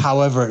say.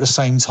 However, at the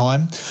same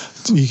time,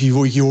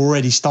 you're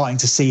already starting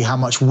to see how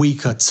much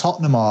weaker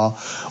Tottenham are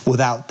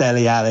without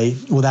Dele Alli,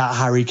 without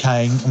Harry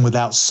Kane, and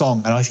without Song.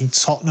 And I think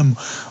Tottenham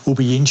will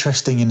be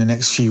interesting in the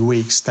next few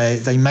weeks.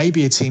 They may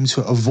be a team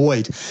to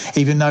avoid,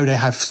 even though they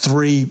have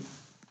three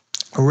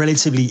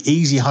relatively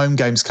easy home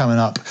games coming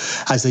up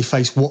as they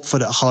face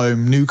Watford at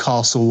home,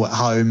 Newcastle at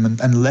home,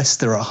 and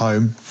Leicester at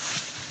home.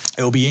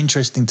 It'll be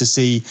interesting to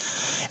see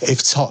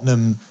if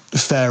Tottenham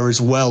fare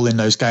as well in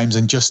those games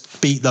and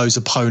just beat those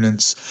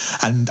opponents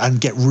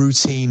and get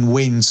routine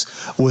wins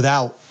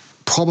without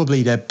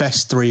probably their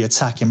best three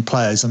attacking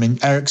players. I mean,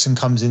 Eriksen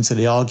comes into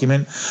the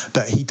argument,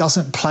 but he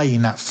doesn't play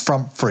in that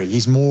front three.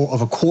 He's more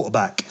of a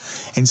quarterback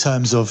in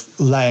terms of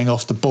laying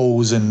off the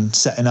balls and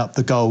setting up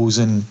the goals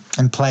and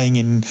playing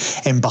in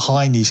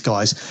behind these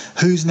guys.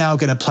 Who's now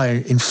going to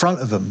play in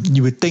front of them?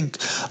 You would think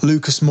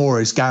Lucas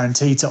Moura is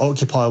guaranteed to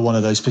occupy one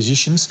of those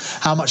positions.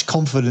 How much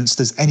confidence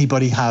does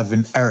anybody have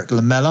in Eric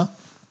Lamela?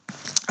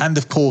 And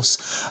of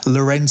course,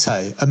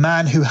 Llorente, a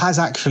man who has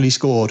actually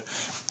scored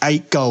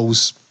 8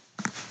 goals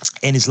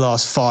in his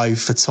last 5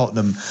 for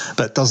Tottenham,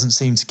 but doesn't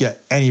seem to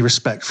get any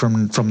respect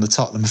from the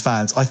Tottenham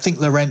fans. I think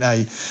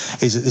Llorente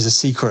is a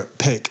secret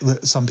pick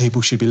that some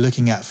people should be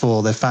looking at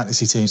for their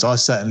fantasy teams. I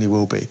certainly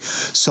will be.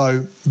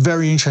 So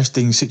very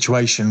interesting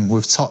situation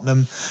with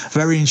Tottenham,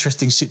 very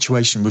interesting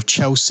situation with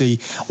Chelsea.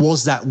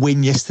 Was that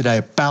win yesterday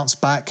a bounce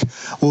back?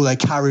 Will they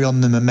carry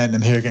on the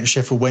momentum here against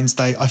Sheffield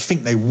Wednesday? I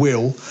think they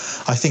will.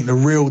 I think the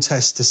real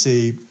test to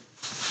see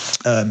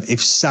if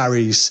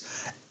Sarri's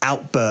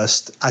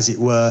outburst, as it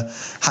were,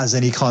 has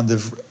any kind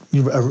of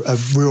a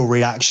real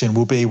reaction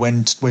will be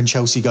when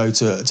Chelsea go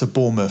to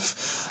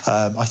Bournemouth.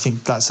 I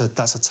think that's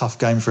a tough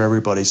game for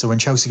everybody. So when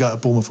Chelsea go to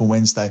Bournemouth on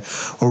Wednesday,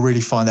 we'll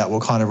really find out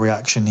what kind of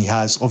reaction he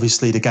has.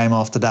 Obviously, the game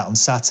after that on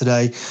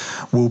Saturday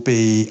will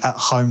be at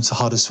home to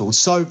Huddersfield.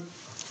 So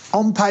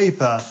on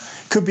paper,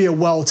 could be a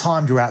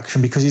well-timed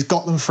reaction because he's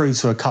got them through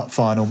to a cup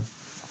final.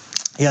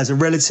 He has a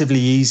relatively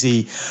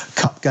easy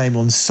cup game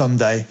on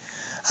Sunday.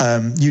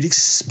 You'd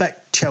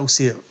expect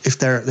Chelsea, if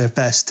they're at their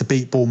best, to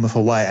beat Bournemouth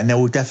away, and they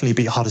will definitely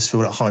beat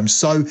Huddersfield at home.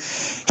 So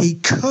he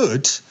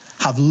could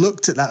have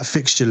looked at that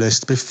fixture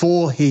list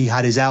before he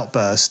had his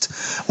outburst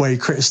where he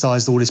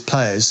criticised all his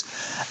players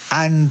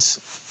and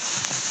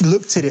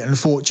looked at it and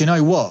thought, you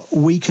know what,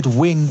 we could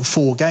win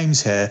 4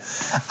 games here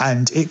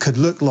and it could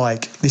look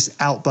like this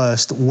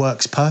outburst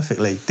works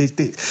perfectly.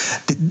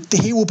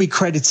 He will be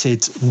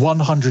credited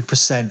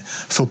 100%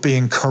 for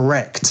being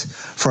correct,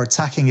 for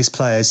attacking his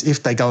players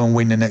if they go and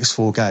win the next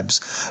 4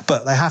 games.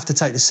 But they have to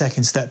take the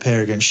second step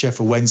here against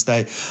Sheffield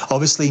Wednesday.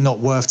 Obviously not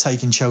worth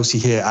taking Chelsea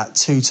here at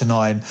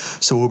 2-9,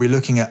 so we'll be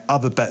looking at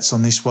other bets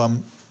on this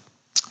one.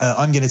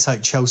 I'm going to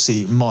take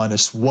Chelsea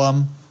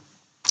 -1,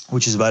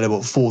 which is available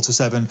at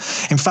 4-7.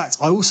 In fact,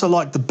 I also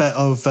like the bet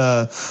of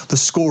the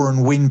score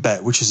and win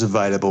bet, which is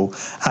available.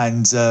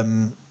 And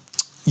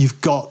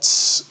you've got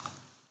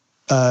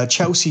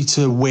Chelsea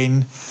to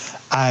win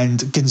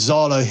and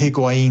Gonzalo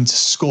Higuain to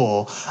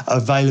score,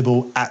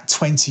 available at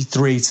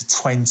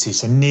 23-20.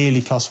 So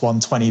nearly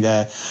 +120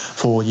 there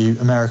for you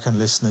American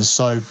listeners.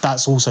 So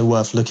that's also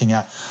worth looking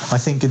at. I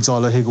think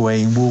Gonzalo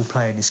Higuain will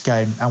play in this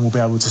game and will be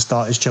able to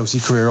start his Chelsea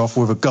career off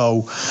with a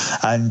goal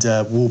and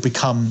will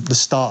become the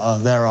starter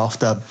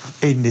thereafter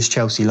in this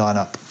Chelsea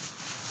lineup.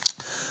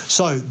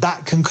 So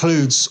that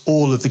concludes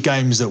all of the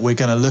games that we're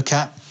going to look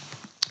at.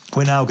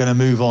 We're now going to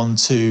move on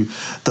to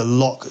the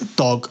Lock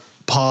Dog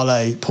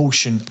Parlay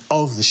portion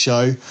of the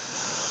show.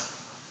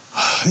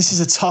 This is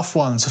a tough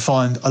one to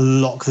find a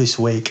lock this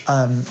week.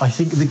 I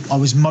think I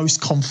was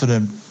most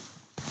confident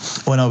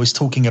when I was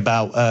talking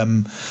about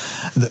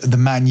the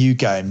Man U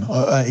game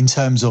in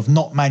terms of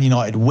not Man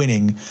United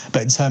winning,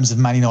 but in terms of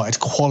Man United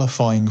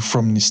qualifying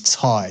from this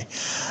tie.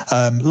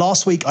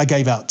 Last week I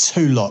gave out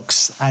 2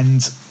 locks,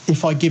 and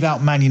if I give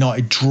out Man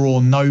United draw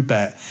no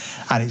bet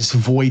and it's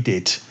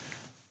voided,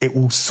 it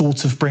will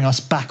sort of bring us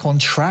back on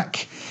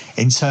track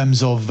in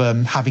terms of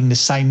having the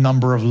same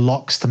number of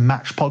locks to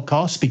match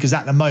podcasts, because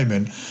at the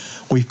moment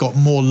we've got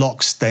more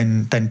locks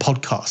than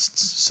podcasts.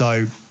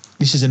 So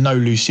this is a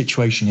no-lose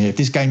situation here. If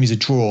this game is a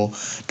draw,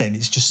 then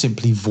it's just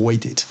simply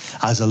voided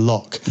as a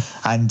lock.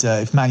 And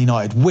if Man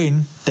United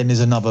win, then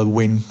there's another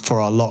win for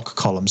our lock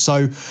column.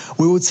 So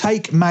we will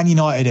take Man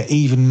United at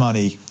even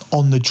money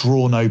on the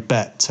draw no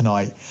bet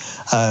tonight.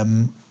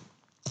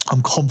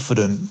 I'm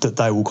confident that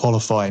they will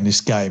qualify in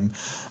this game.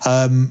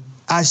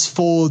 As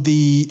for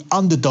the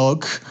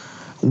underdog,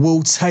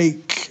 we'll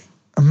take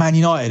Man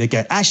United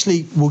again.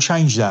 Actually, we'll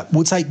change that.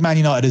 We'll take Man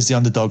United as the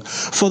underdog.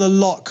 For the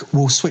lock,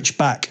 we'll switch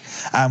back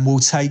and we'll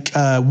take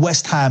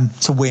West Ham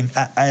to win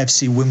at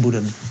AFC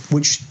Wimbledon,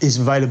 which is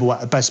available at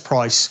the best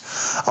price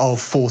of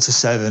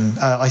 4-7.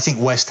 I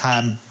think West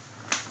Ham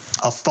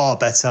are far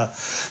better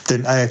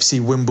than AFC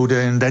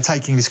Wimbledon. They're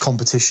taking this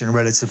competition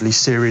relatively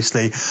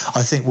seriously.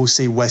 I think we'll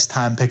see West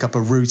Ham pick up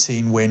a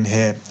routine win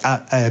here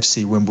at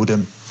AFC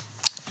Wimbledon.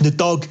 The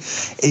dog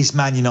is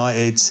Man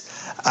United,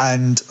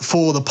 and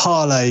for the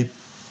parlay,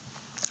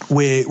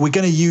 we're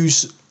going to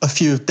use a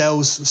few of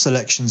Dell's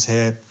selections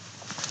here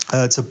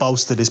to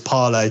bolster this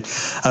parlay.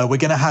 We're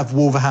going to have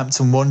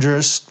Wolverhampton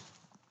Wanderers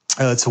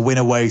to win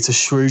away to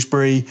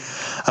Shrewsbury.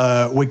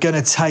 We're going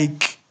to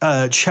take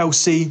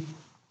Chelsea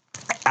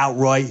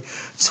outright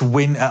to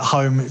win at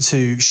home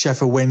to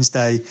Sheffield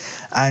Wednesday,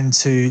 and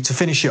to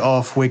finish it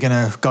off, we're going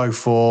to go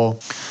for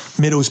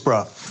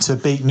Middlesbrough to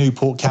beat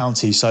Newport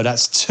County. So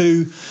that's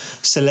 2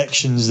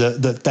 selections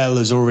that Dell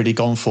has already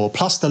gone for,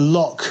 plus the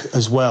lock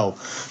as well.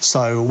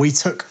 So we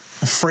took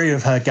 3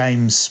 of her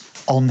games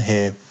on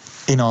here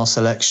in our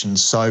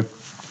selections. So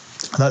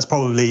that's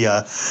probably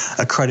a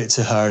credit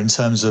to her in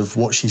terms of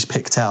what she's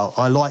picked out.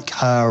 I like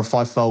her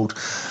 5-fold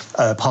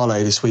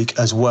parlay this week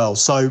as well.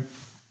 So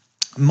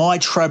my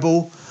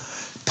treble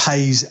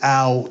pays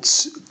out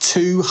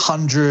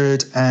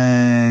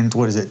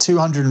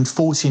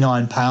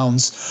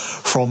 £249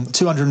 from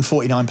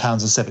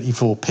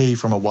 £249.74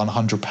 from a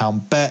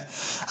 £100 bet.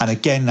 And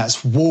again,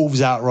 that's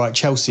Wolves outright,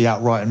 Chelsea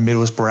outright, and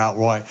Middlesbrough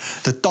outright.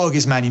 The dog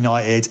is Man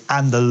United,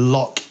 and the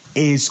lock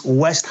is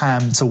West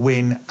Ham to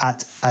win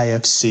at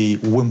AFC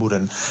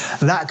Wimbledon.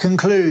 That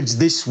concludes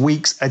this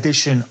week's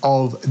edition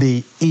of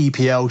the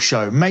EPL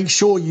Show. Make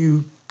sure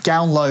you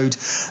download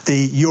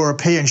the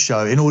European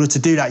Show. In order to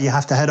do that, you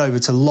have to head over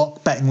to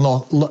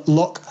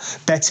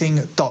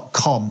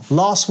lockbetting.com.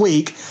 Last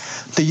week,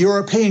 the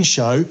European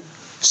Show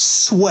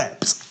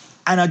swept.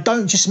 And I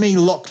don't just mean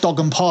lock,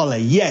 dog and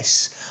parlay.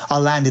 Yes, I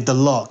landed the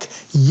lock.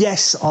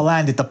 Yes, I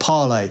landed the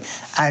parlay.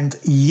 And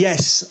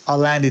yes, I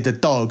landed the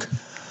dog.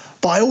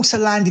 but I also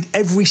landed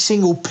every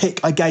single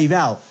pick I gave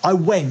out. I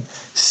went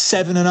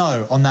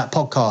 7-0 on that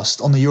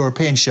podcast on the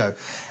European show.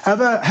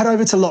 Head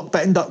over to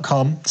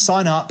lockbetting.com,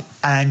 sign up,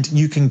 and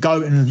you can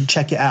go and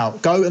check it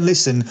out. Go and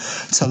listen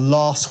to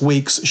last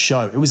week's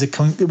show. It was a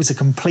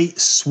complete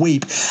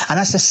sweep, and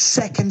that's the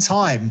second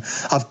time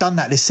I've done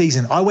that this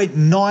season. I went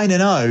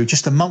 9-0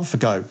 just a month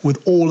ago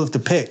with all of the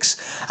picks,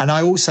 and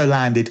I also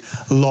landed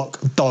lock,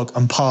 dog,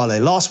 and parlay.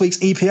 Last week's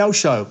EPL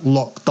show,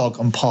 lock, dog,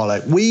 and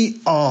parlay. We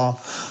are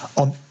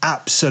on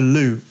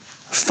absolute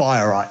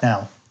fire right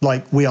now.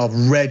 Like, we are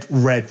red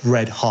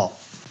hot.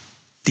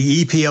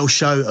 The EPL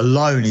show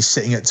alone is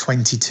sitting at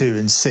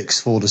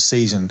 22-6 for the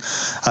season.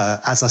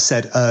 As I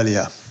said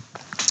earlier,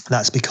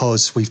 that's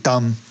because we've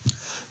done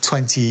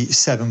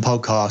 27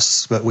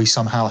 podcasts, but we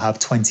somehow have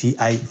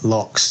 28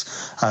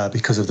 locks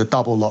because of the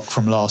double lock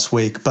from last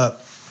week.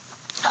 But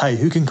hey,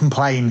 who can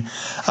complain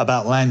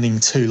about landing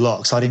 2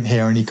 locks? I didn't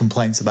hear any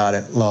complaints about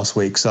it last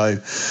week. So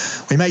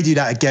we may do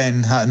that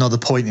again at another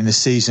point in the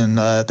season.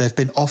 There have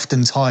been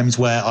often times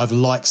where I've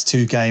liked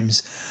 2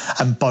 games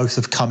and both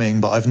have come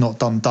in, but I've not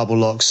done double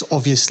locks.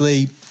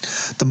 Obviously,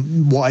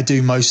 what I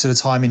do most of the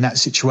time in that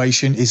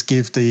situation is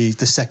give the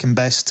second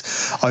best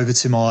over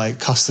to my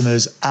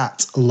customers at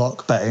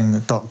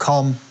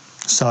lockbetting.com.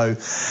 So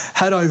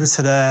head over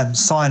to there,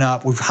 sign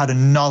up. We've had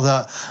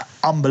another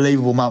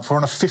unbelievable month. We're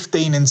on a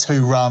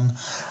 15-2 run,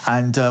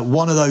 and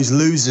one of those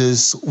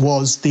losers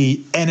was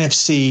the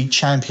NFC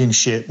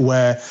Championship,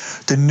 where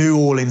the New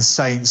Orleans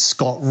Saints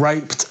got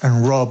raped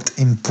and robbed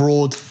in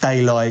broad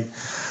daylight.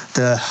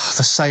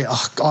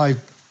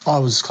 I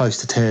was close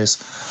to tears.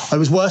 It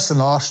was worse than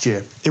last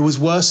year. It was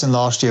worse than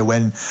last year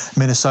when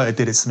Minnesota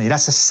did it to me.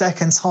 That's the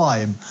second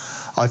time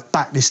I've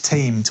backed this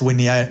team to win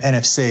the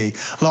NFC.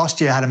 Last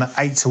year I had them at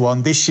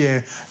 8-1. This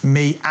year,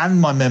 me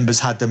and my members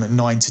had them at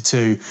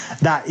 9-2.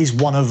 That is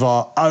one of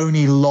our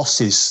only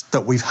losses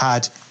that we've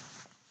had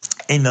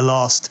in the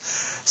last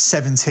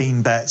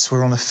 17 bets.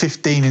 We're on a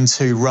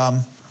 15-2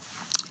 run.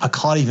 I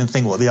can't even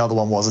think what the other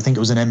one was. I think it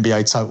was an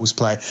NBA totals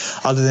play.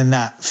 Other than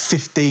that,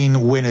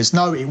 15 winners.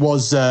 No, it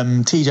was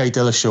TJ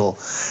Dillashaw.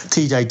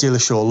 TJ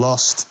Dillashaw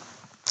lost.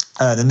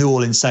 The New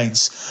Orleans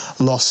Saints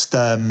lost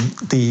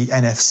the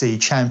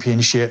NFC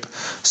Championship.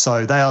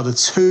 So they are the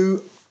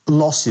 2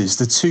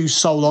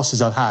 sole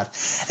losses I've had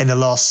in the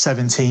last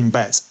 17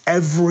 bets.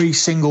 Every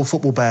single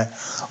football bet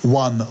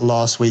won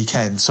last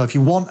weekend. So if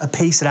you want a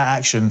piece of that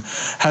action,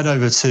 head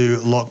over to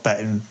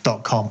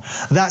lockbetting.com.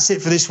 That's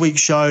it for this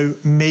week's show.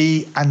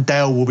 Me and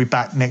Dale will be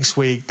back next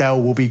week.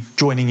 Dale will be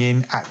joining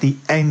in at the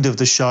end of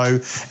the show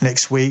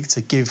next week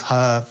to give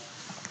her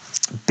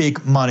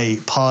big money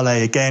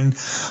parlay again.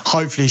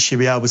 Hopefully she'll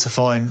be able to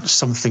find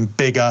something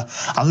bigger,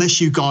 unless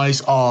you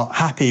guys are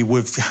happy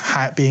with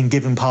being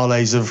given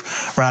parlays of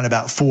around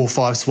about 4 or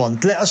 5 to 1.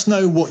 Let us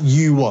know what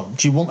you want.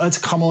 Do you want her to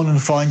come on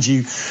and find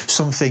you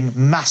something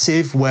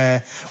massive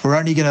where we're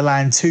only going to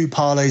land 2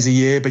 parlays a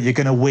year, but you're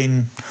going to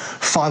win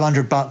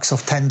 $500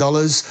 off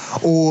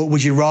 $10? Or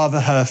would you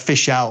rather her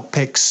fish out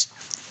picks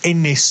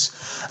in this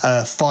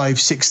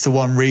 5-6 to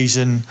 1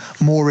 reason,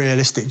 more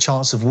realistic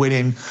chance of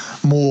winning,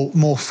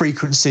 more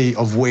frequency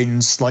of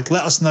wins? Like,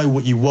 let us know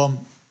what you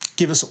want.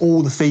 Give us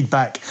all the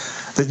feedback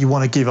that you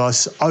want to give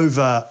us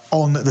over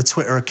on the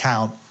Twitter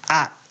account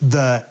at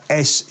the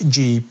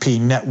SGP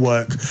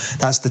Network.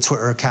 That's the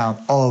Twitter account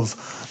of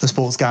the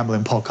Sports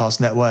Gambling Podcast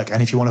Network.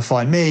 And if you want to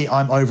find me,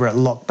 I'm over at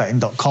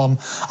lockbetting.com.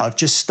 I've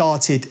just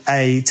started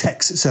a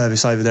text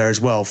service over there as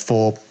well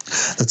for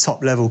the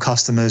top level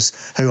customers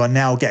who are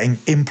now getting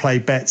in-play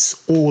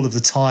bets all of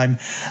the time.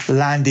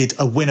 Landed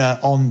a winner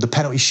on the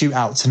penalty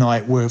shootout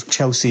tonight with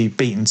Chelsea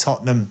beating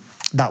Tottenham.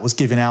 That was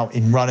given out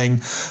in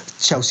running.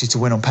 Chelsea to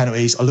win on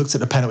penalties. I looked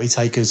at the penalty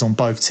takers on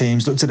both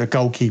teams, looked at the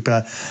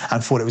goalkeeper,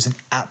 and thought it was an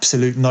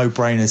absolute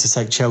no-brainer to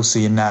take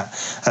Chelsea in that.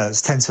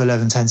 It's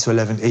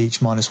 10-11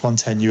 each, minus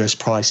 110 US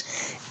price.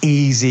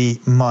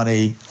 Easy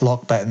money,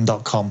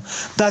 lockbetting.com.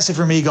 That's it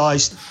from me,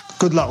 guys.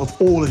 Good luck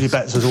with all of your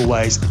bets as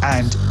always,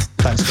 and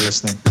thanks for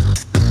listening.